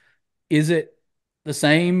wanted? Is it the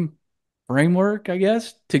same framework, I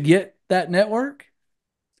guess, to get that network?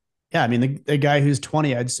 Yeah, I mean, the guy who's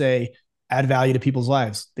 20, I'd say add value to people's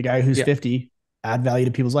lives. The guy who's Yeah. 50, add value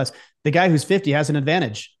to people's lives. The guy who's 50 has an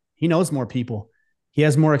advantage. He knows more people. He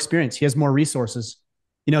has more experience. He has more resources.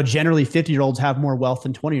 Generally 50-year-olds have more wealth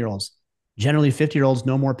than 20-year-olds. Generally 50-year-olds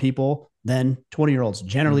know more people than 20-year-olds.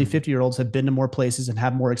 Generally Mm-hmm. 50-year-olds have been to more places and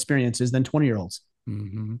have more experiences than 20-year-olds.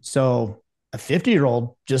 Mm-hmm. So a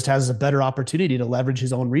 50-year-old just has a better opportunity to leverage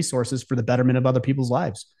his own resources for the betterment of other people's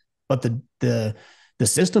lives. But the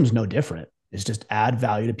system's no different. It's just add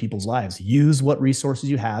value to people's lives. Use what resources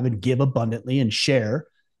you have and give abundantly and share.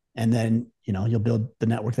 And then, you'll build the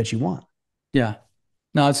network that you want. Yeah.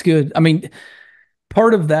 No, it's good. I mean,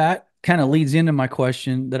 part of that kind of leads into my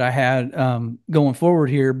question that I had going forward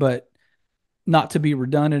here, but not to be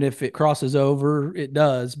redundant, if it crosses over, it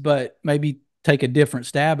does, but maybe take a different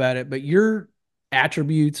stab at it. But your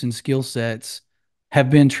attributes and skill sets have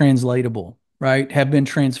been translatable, right? Have been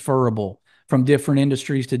transferable from different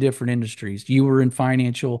industries to different industries. You were in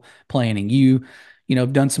financial planning.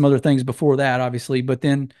 Have done some other things before that, obviously, but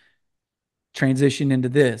then transition into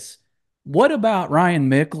this. What about Ryan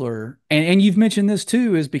Michler? And you've mentioned this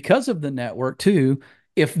too, is because of the network too.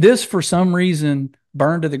 If this for some reason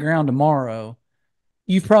burned to the ground tomorrow,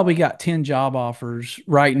 you've probably got 10 job offers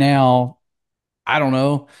right now. I don't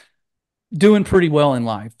know, doing pretty well in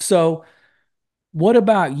life. So, what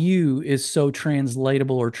about you is so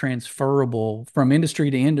translatable or transferable from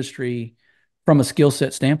industry to industry from a skill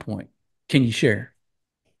set standpoint? Can you share?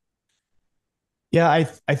 Yeah,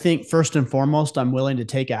 I think first and foremost, I'm willing to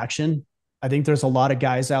take action. I think there's a lot of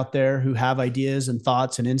guys out there who have ideas and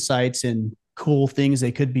thoughts and insights in cool things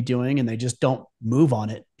they could be doing and they just don't move on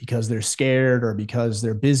it because they're scared or because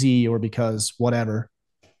they're busy or because whatever.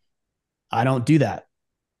 I don't do that.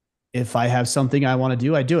 If I have something I want to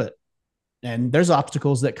do, I do it. And there's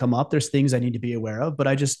obstacles that come up. There's things I need to be aware of, but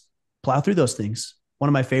I just plow through those things. One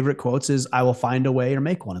of my favorite quotes is "I will find a way or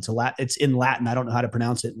make one." It's in Latin. I don't know how to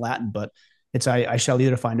pronounce it in Latin, but it's I shall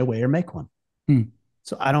either find a way or make one. Hmm.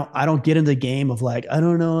 So I don't get in the game of like, I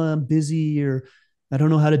don't know, I'm busy or I don't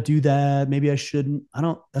know how to do that. Maybe I shouldn't. I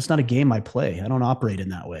don't, that's not a game I play. I don't operate in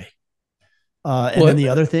that way. And then What? the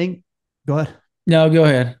other thing, go ahead. No, go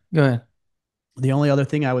ahead. Go ahead. The only other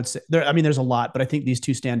thing I would say there, I mean, there's a lot, but I think these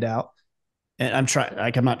two stand out. And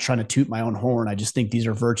I'm not trying to toot my own horn. I just think these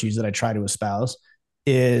are virtues that I try to espouse.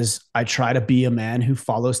 Is I try to be a man who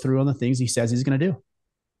follows through on the things he says he's going to do.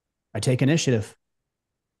 I take initiative.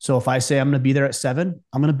 So if I say I'm going to be there at 7,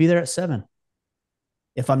 I'm going to be there at 7.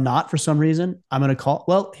 If I'm not for some reason, I'm going to call.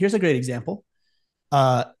 Well, here's a great example.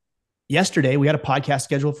 Uh, Yesterday, we had a podcast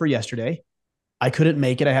scheduled for yesterday. I couldn't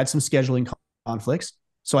make it. I had some scheduling conflicts.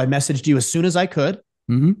 So I messaged you as soon as I could.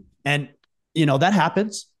 Mm-hmm. And, that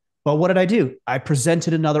happens. But what did I do? I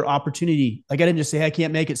presented another opportunity. Like I didn't just say, hey, I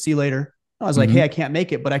can't make it. See you later. I was like, Mm-hmm. hey, I can't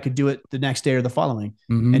make it, but I could do it the next day or the following.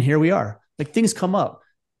 And Mm-hmm. here we are. Like things come up.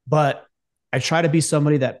 But I try to be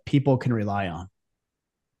somebody that people can rely on.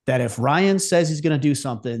 That if Ryan says he's going to do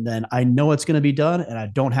something, then I know it's going to be done and I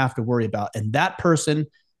don't have to worry about. And that person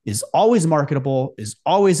is always marketable, is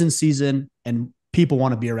always in season, and people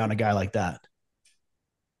want to be around a guy like that.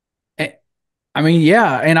 I mean,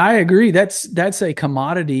 yeah, and I agree. That's a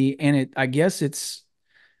commodity, and I guess it's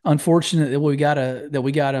unfortunate that we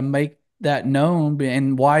gotta make that known,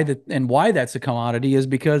 and why that's a commodity is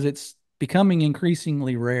because it's becoming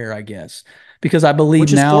increasingly rare, I guess. Because I believe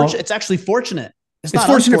Which is fortunate. now It's actually fortunate. It's it's not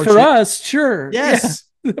fortunate for unfortunate. us, sure, yeah, Yes.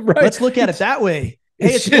 right. Let's look at it It's that way.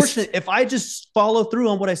 Hey, it's it's just fortunate. If I just follow through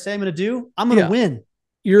on what I say I'm going to do, I'm going to yeah, win.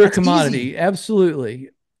 you're a That's easy. commodity, absolutely.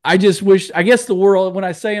 I just wish, I guess the world, when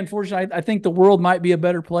I say unfortunately, I think the world might be a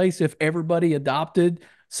better place if everybody adopted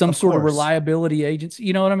some Of sort of course. reliability agency.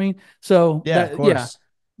 You know what I mean? So Yeah, of that, yeah, course.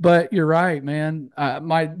 but you're right, man.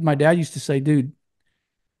 My dad used to say, dude,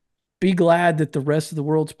 be glad that the rest of the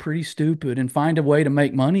world's pretty stupid and find a way to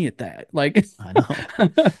make money at that. Like I know.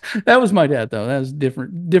 that was my dad though. That was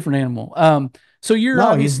different animal. So you're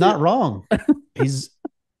No, he's obviously not wrong. He's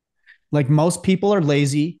like most people are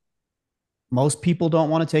lazy. Most people don't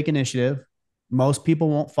want to take initiative. Most people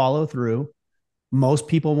won't follow through. Most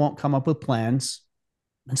people won't come up with plans.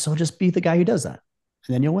 And so just be the guy who does that.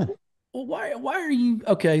 And then you'll win. well, why are you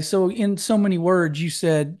okay? So in so many words, you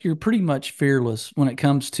said you're pretty much fearless when it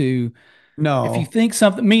comes to if you No, think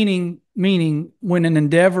something, meaning when an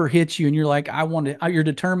endeavor hits you and you're like, I want to, you're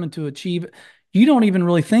determined to achieve it. You don't even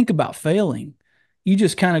really think about failing. You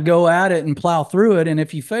just kind of go at it and plow through it. And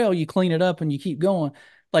if you fail, you clean it up and you keep going.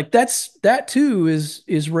 Like that too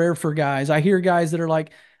is rare for guys. I hear guys that are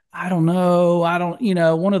like, I don't know, I don't,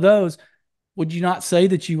 one of those. Would you not say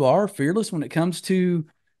that you are fearless when it comes to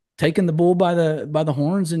taking the bull by the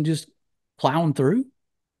horns and just plowing through?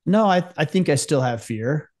 no, I think I still have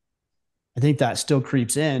fear. I think that still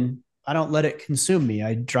creeps in. I don't let it consume me.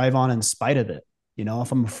 I drive on in spite of it.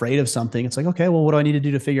 If I'm afraid of something, it's like, okay, well, what do I need to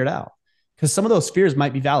do to figure it out? Because some of those fears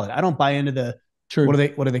might be valid. I don't buy into the True.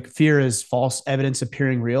 what are they fear is false evidence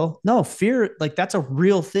appearing real. No, fear, like that's a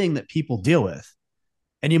real thing that people deal with.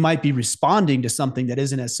 And you might be responding to something that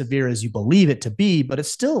isn't as severe as you believe it to be, but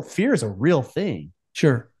it's still fear is a real thing.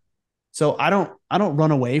 Sure. So I don't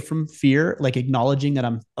run away from fear, like acknowledging that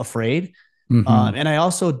I'm afraid. Mm-hmm. And I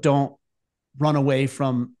also don't run away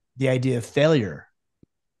from the idea of failure.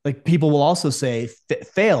 Like people will also say,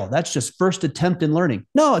 fail. That's just first attempt in learning.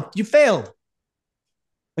 No, you failed.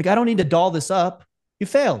 Like I don't need to doll this up. You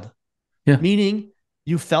failed, Yeah. meaning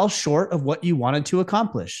you fell short of what you wanted to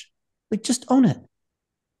accomplish. Like just own it.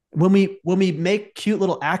 When we make cute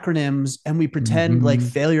little acronyms and we pretend like Mm-hmm.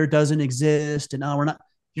 failure doesn't exist and we're not,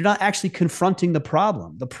 you're not actually confronting the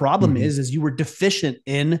problem. The problem Mm-hmm. is you were deficient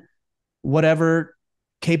in whatever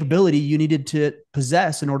capability you needed to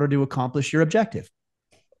possess in order to accomplish your objective.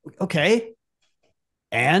 Okay.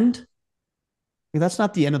 And that's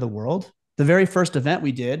not the end of the world. The very first event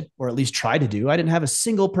we did, or at least tried to do, I didn't have a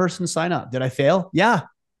single person sign up. Did I fail? Yeah.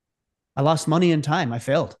 I lost money and time. I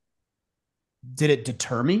failed. Did it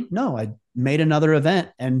deter me? No. I made another event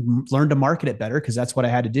and learned to market it better because that's what I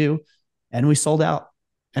had to do. And we sold out.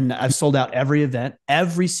 And I've sold out every event,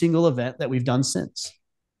 every single event that we've done since.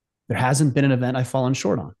 There hasn't been an event I've fallen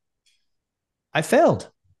short on. I failed.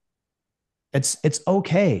 It's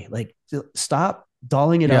okay. Like stop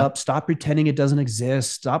dolling it Yeah. up, stop pretending it doesn't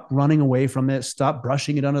exist, stop running away from it, stop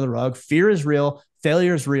brushing it under the rug. Fear is real,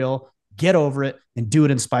 failure is real. Get over it and do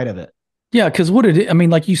it in spite of it. Yeah, because what I mean,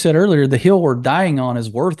 like you said earlier, the hill we're dying on is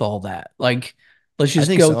worth all that. Like, let's I just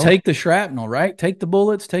think go so. take the shrapnel, right? Take the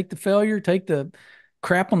bullets, take the failure, take the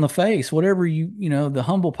crap on the face, whatever the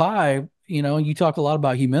humble pie, you talk a lot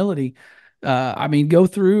about humility. I mean, go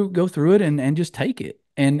through it and just take it.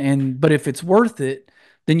 But if it's worth it,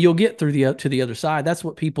 then you'll get through to the other side. That's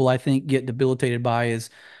what people I think get debilitated by is,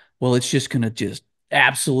 well, it's just going to just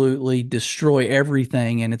absolutely destroy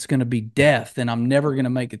everything and it's going to be death and I'm never going to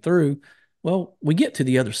make it through. Well, we get to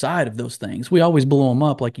the other side of those things. We always blow them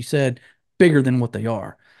up, like you said, bigger than what they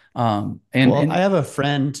are. Well, I And have a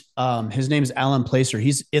friend. His name is Alan Placer.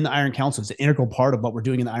 He's in the Iron Council. It's an integral part of what we're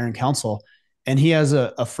doing in the Iron Council. And he has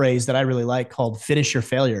a phrase that I really like called finish your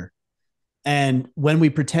failure. And when we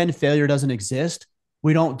pretend failure doesn't exist,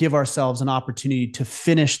 we don't give ourselves an opportunity to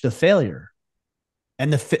finish the failure.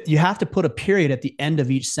 And you have to put a period at the end of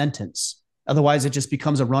each sentence. Otherwise, it just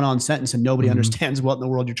becomes a run on sentence and nobody mhm, understands what in the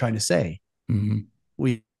world you're trying to say. mhm,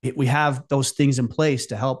 We have those things in place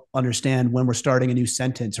to help understand when we're starting a new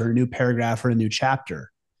sentence or a new paragraph or a new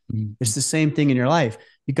chapter. mhm. It's the same thing in your life.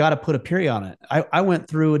 You got to put a period on it. I went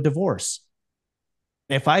through a divorce.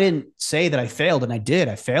 If I didn't say that I failed, and I did,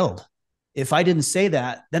 I failed. If I didn't say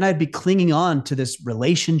that, then I'd be clinging on to this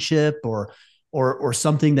relationship or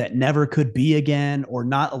something that never could be again, or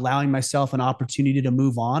not allowing myself an opportunity to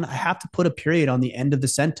move on. I have to put a period on the end of the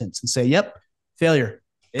sentence and say, "Yep, failure.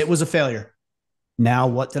 It was a failure. Now,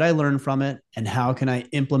 what did I learn from it? And how can I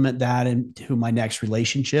implement that into my next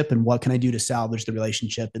relationship? And what can I do to salvage the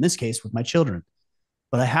relationship, in this case, with my children?"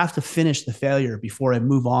 But I have to finish the failure before I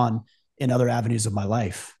move on in other avenues of my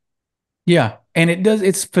life. Yeah. And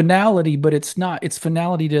it's finality, but it's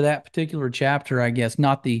finality to that particular chapter, I guess,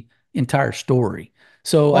 not the entire story.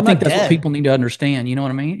 So Well, I I'm think not that's what dead. people need to understand. You know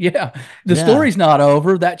what I mean? Yeah. The Yeah. story's not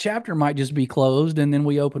over. That chapter might just be closed and then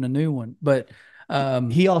we open a new one. But, um,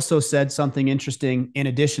 He also said something interesting in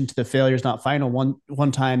addition to the failures not final.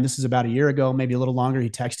 One time, this is about a year ago, maybe a little longer, he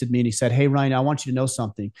texted me and he said, "Hey Ryan, I want you to know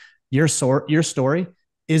something. Your story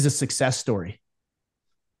is a success story.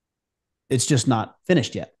 It's just not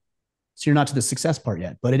finished yet. So you're not to the success part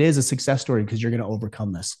yet, but it is a success story because you're going to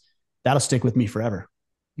overcome this. That'll stick with me forever."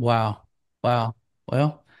 wow. Wow.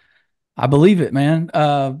 Well, I believe it, man.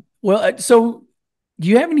 So do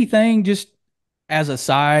you have anything just as a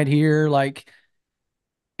side here? Like,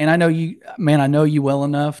 and I know you, man, I know you well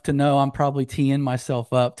enough to know I'm probably teeing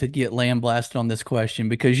myself up to get lambasted on this question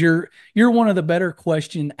because you're one of the better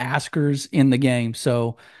question askers in the game.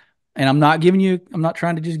 So, and I'm not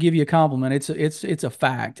trying to just give you a compliment. It's a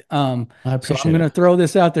fact. I So I'm appreciate gonna it. throw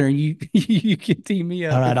this out there and you you can tee me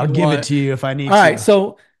All up right, if I'll you give it want. to you if I All need right, to.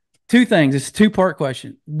 so two things. It's a two-part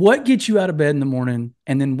question. What gets you out of bed in the morning,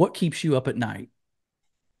 and then what keeps you up at night?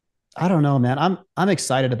 I don't know, man. I'm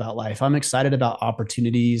excited about life. I'm excited about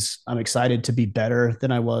opportunities. I'm excited to be better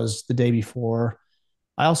than I was the day before.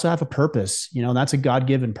 I also have a purpose. That's a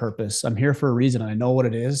God-given purpose. I'm here for a reason. I know what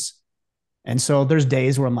it is. And so there's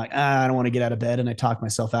days where I'm like, I don't want to get out of bed, and I talk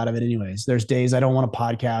myself out of it anyways. There's days I don't want to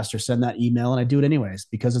podcast or send that email, and I do it anyways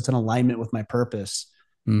because it's in alignment with my purpose.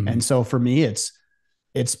 Hmm. And so for me, it's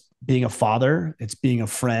being a father, it's being a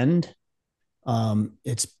friend,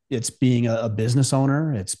 it's being a business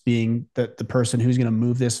owner, it's being the person who's going to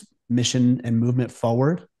move this mission and movement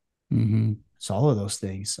forward. Hmm. It's all of those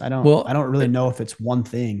things. I don't I Well, don't really know if it's one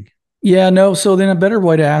thing. yeah, no. So then a better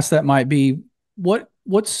way to ask that might be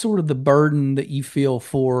what's sort of the burden that you feel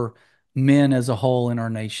for men as a whole in our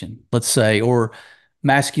nation, let's say, or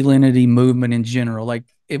masculinity movement in general. Like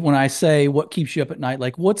when I say what keeps you up at night,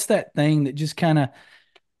 like what's that thing that just kind of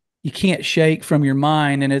you can't shake from your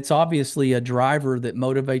mind, and it's obviously a driver that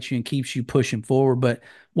motivates you and keeps you pushing forward. But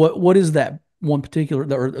what is that one particular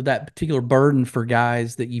or that particular burden for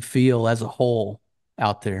guys that you feel as a whole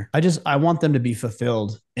out there? I want them to be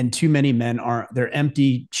fulfilled, and too many men aren't. They're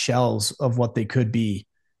empty shells of what they could be.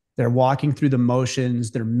 They're walking through the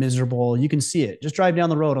motions. They're miserable. You can see it. Just drive down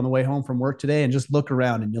the road on the way home from work today and just look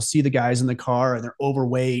around, and you'll see the guys in the car, and they're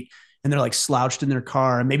overweight, and they're like slouched in their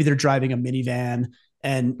car, and maybe they're driving a minivan,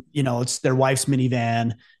 and it's their wife's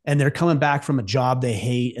minivan, and they're coming back from a job they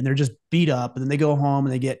hate, and they're just beat up, and then they go home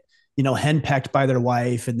and they get henpecked by their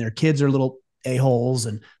wife, and their kids are little a-holes,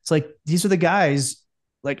 and it's like these are the guys.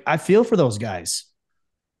 Like, I feel for those guys,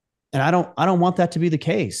 and I don't want that to be the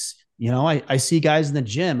case. I see guys in the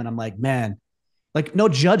gym and I'm like, man, like, no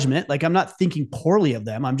judgment. Like, I'm not thinking poorly of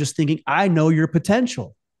them. I'm just thinking, I know your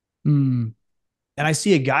potential. Mm, And I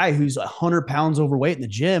see a guy who's 100 pounds overweight in the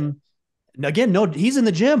gym. And again, no, he's in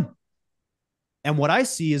the gym. And what I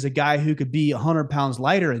see is a guy who could be 100 pounds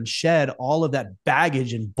lighter and shed all of that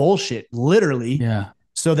baggage and bullshit, literally, Yeah.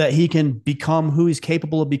 so that he can become who he's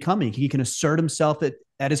capable of becoming. He can assert himself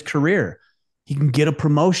at his career. He can get a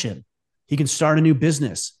promotion. He can start a new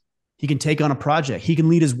business. He can take on a project. He can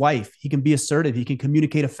lead his wife. He can be assertive. He can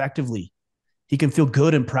communicate effectively. He can feel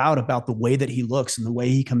good and proud about the way that he looks and the way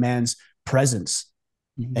he commands presence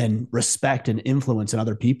Mhm. and respect and influence in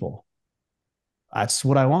other people. That's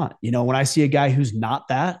what I want. When I see a guy who's not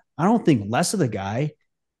that, I don't think less of the guy.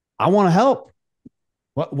 I want to help.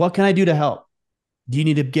 What can I do to help? Do you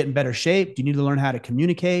need to get in better shape? Do you need to learn how to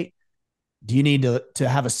communicate? Do you need to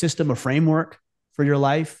have a system, a framework for your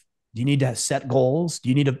life? Do you need to set goals? Do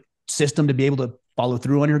you need a system to be able to follow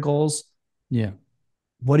through on your goals? Yeah.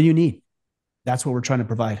 What do you need? That's what we're trying to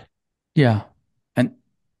provide. Yeah. And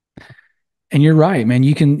And you're right, man.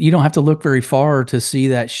 You don't have to look very far to see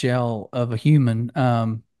that shell of a human.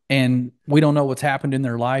 And we don't know what's happened in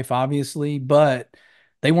their life, obviously, but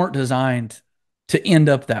they weren't designed to end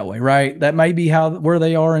up that way, right? That may be how where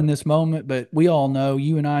they are in this moment, but we all know,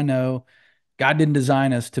 you and I know, God didn't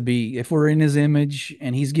design us to be, if we're in his image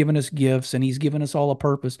and he's given us gifts and he's given us all a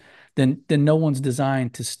purpose, then no one's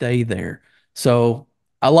designed to stay there. So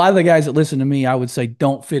a lot of the guys that listen to me, I would say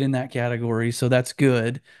don't fit in that category. So that's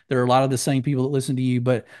good. There are a lot of the same people that listen to you,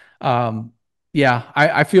 but um, yeah,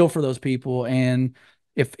 I feel for those people. And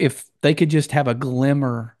if they could just have a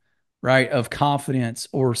glimmer, right, of confidence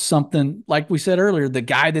or something, like we said earlier, the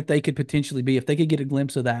guy that they could potentially be, if they could get a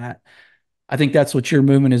glimpse of that, I think that's what your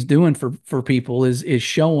movement is doing for people is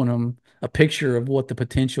showing them a picture of what the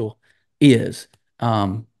potential is.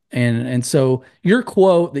 And so your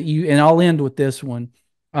quote that you, and I'll end with this one.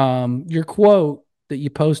 Your quote that you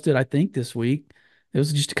posted, I think this week, it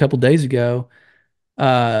was just a couple days ago,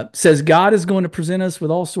 says God is going to present us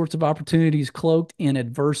with all sorts of opportunities cloaked in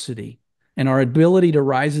adversity, and our ability to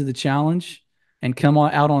rise to the challenge and come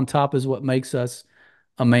out on top is what makes us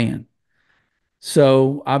a man.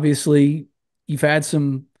 So obviously, you've had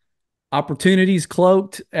some opportunities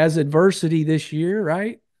cloaked as adversity this year,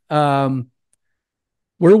 right? Um,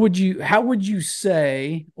 how would you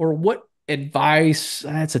say, or what advice?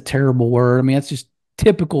 That's a terrible word. I mean, that's just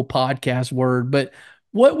typical podcast word, but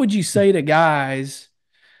what would you say to guys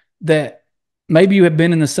that maybe you have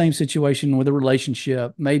been in the same situation with a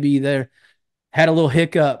relationship? Maybe they had a little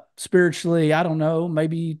hiccup spiritually. I don't know.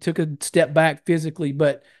 Maybe you took a step back physically,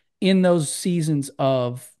 but in those seasons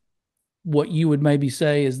of what you would maybe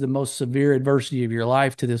say is the most severe adversity of your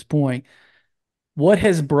life to this point, what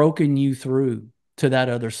has broken you through to that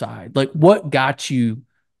other side? Like what got you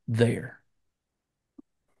there?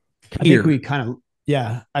 I think we Here. kind of,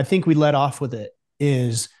 yeah, I think we let off with it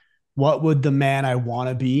is what would the man I want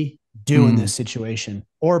to be do in Mm, this situation?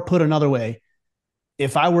 Or put another way,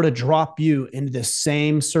 if I were to drop you into the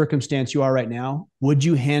same circumstance you are right now, would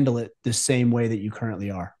you handle it the same way that you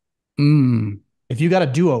currently are? mm, If you got a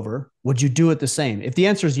do over, would you do it the same? If the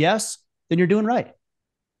answer is yes, then you're doing right.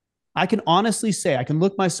 I can honestly say, I can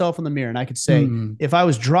look myself in the mirror and I could say, mm. if I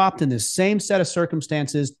was dropped in the same set of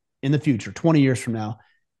circumstances in the future, 20 years from now,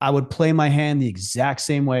 I would play my hand the exact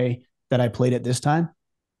same way that I played it this time.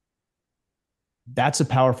 That's a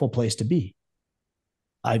powerful place to be.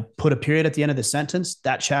 I put a period at the end of the sentence.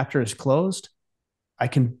 That chapter is closed. I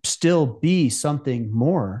can still be something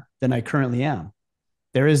more than I currently am.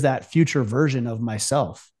 There is that future version of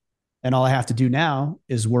myself. And all I have to do now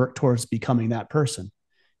is work towards becoming that person.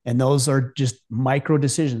 And those are just micro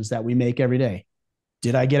decisions that we make every day.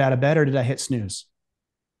 Did I get out of bed or did I hit snooze?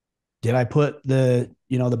 Did I put the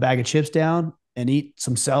bag of chips down and eat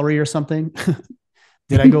some celery or something?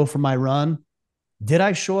 Did I go for my run? Did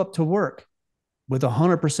I show up to work with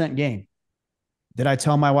 100% game? Did I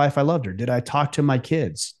tell my wife I loved her? Did I talk to my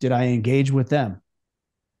kids? Did I engage with them?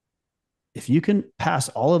 If you can pass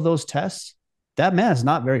all of those tests, that man is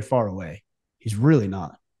not very far away. He's really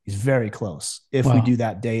not. He's very close if we Wow. do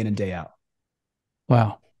that day in and day out.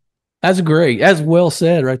 Wow. That's great. That's well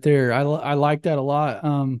said right there. I like that a lot.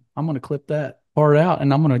 I'm going to clip that part out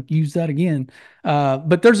and I'm going to use that again.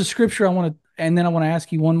 But there's a scripture I want to, and then I want to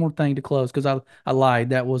ask you one more thing to close because I lied.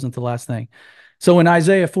 That wasn't the last thing. So in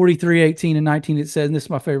Isaiah 43:18 and 19, it says, and this is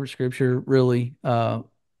my favorite scripture, really, In uh,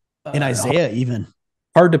 Isaiah, even.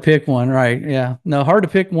 hard to pick one, right? Yeah. No, hard to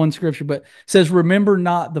pick one scripture, but it says, remember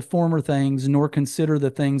not the former things, nor consider the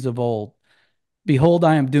things of old. Behold,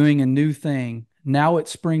 I am doing a new thing. Now it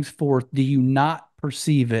springs forth. Do you not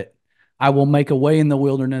perceive it? I will make a way in the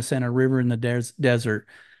wilderness and a river in the desert.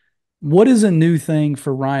 What is a new thing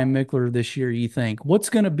for Ryan Michler this year, you think? What's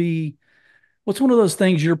going to be, what's one of those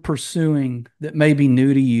things you're pursuing that may be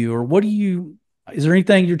new to you? Or what do you, Is there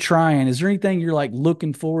anything you're trying? Is there anything you're like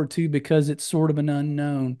looking forward to because it's sort of an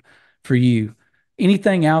unknown for you?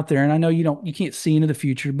 Anything out there? And I know you can't see into the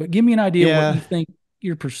future, but give me an idea of what Yeah. you think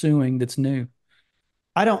you're pursuing that's new.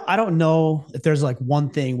 I don't know if there's like one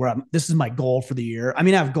thing where this is my goal for the year. I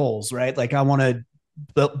mean, I have goals, right? Like I want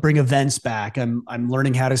to bring events back. I'm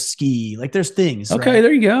learning how to ski. Like there's things, Okay, right?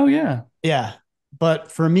 there you go. Yeah. Yeah.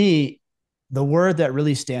 But for me, the word that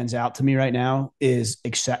really stands out to me right now is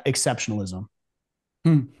exceptionalism.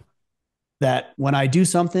 Hmm. That when I do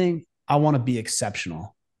something, I want to be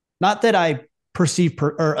exceptional. Not that I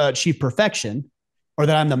or achieve perfection, or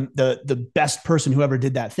that I'm the best person who ever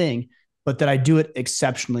did that thing, but that I do it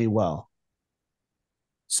exceptionally well.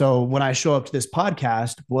 So when I show up to this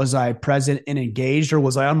podcast, was I present and engaged, or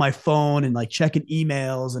was I on my phone and like checking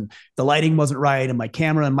emails and the lighting wasn't right and my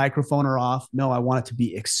camera and microphone are off? No, I want it to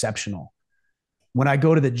be exceptional. When I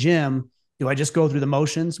go to the gym, do I just go through the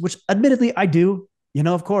motions? Which admittedly I do,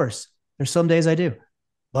 of course. There's some days I do,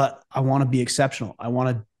 but I want to be exceptional. I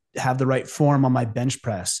want to have the right form on my bench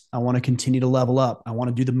press. I want to continue to level up. I want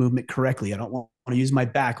to do the movement correctly. I don't want to use my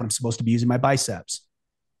back when I'm supposed to be using my biceps.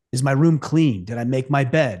 Is my room clean? Did I make my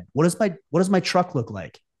bed? What does my truck look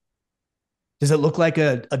like? Does it look like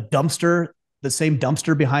a dumpster, the same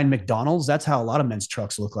dumpster behind McDonald's? That's how a lot of men's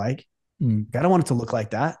trucks look like. Hmm. I don't want it to look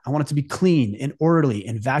like that. I want it to be clean and orderly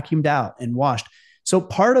and vacuumed out and washed. So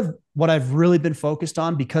part of what I've really been focused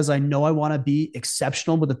on, because I know I want to be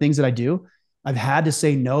exceptional with the things that I do, I've had to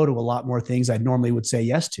say no to a lot more things I normally would say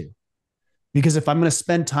yes to. Because if I'm going to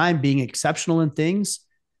spend time being exceptional in things,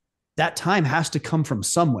 that time has to come from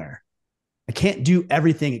somewhere. I can't do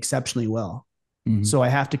everything exceptionally well. Hmm. So I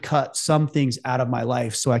have to cut some things out of my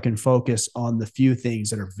life so I can focus on the few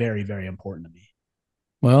things that are very, very important to me.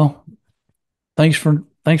 Well, thanks for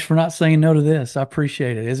not saying no to this. I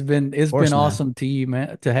appreciate it. It's Of been course, man. awesome to you,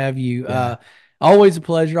 man, to have you. Yeah. Always a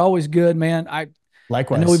pleasure, always good, man. I know we've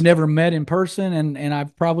Likewise. never met in person, and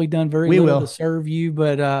I've probably done very We little to will. serve you,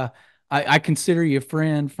 but I consider you a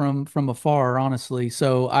friend from afar, honestly.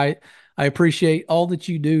 So I appreciate all that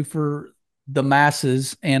you do for the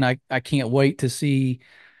masses, and I can't wait to see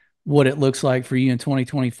what it looks like for you in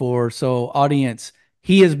 2024. So, audience,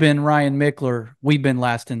 he has been Ryan Michler. We've been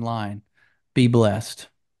last in line. Be blessed.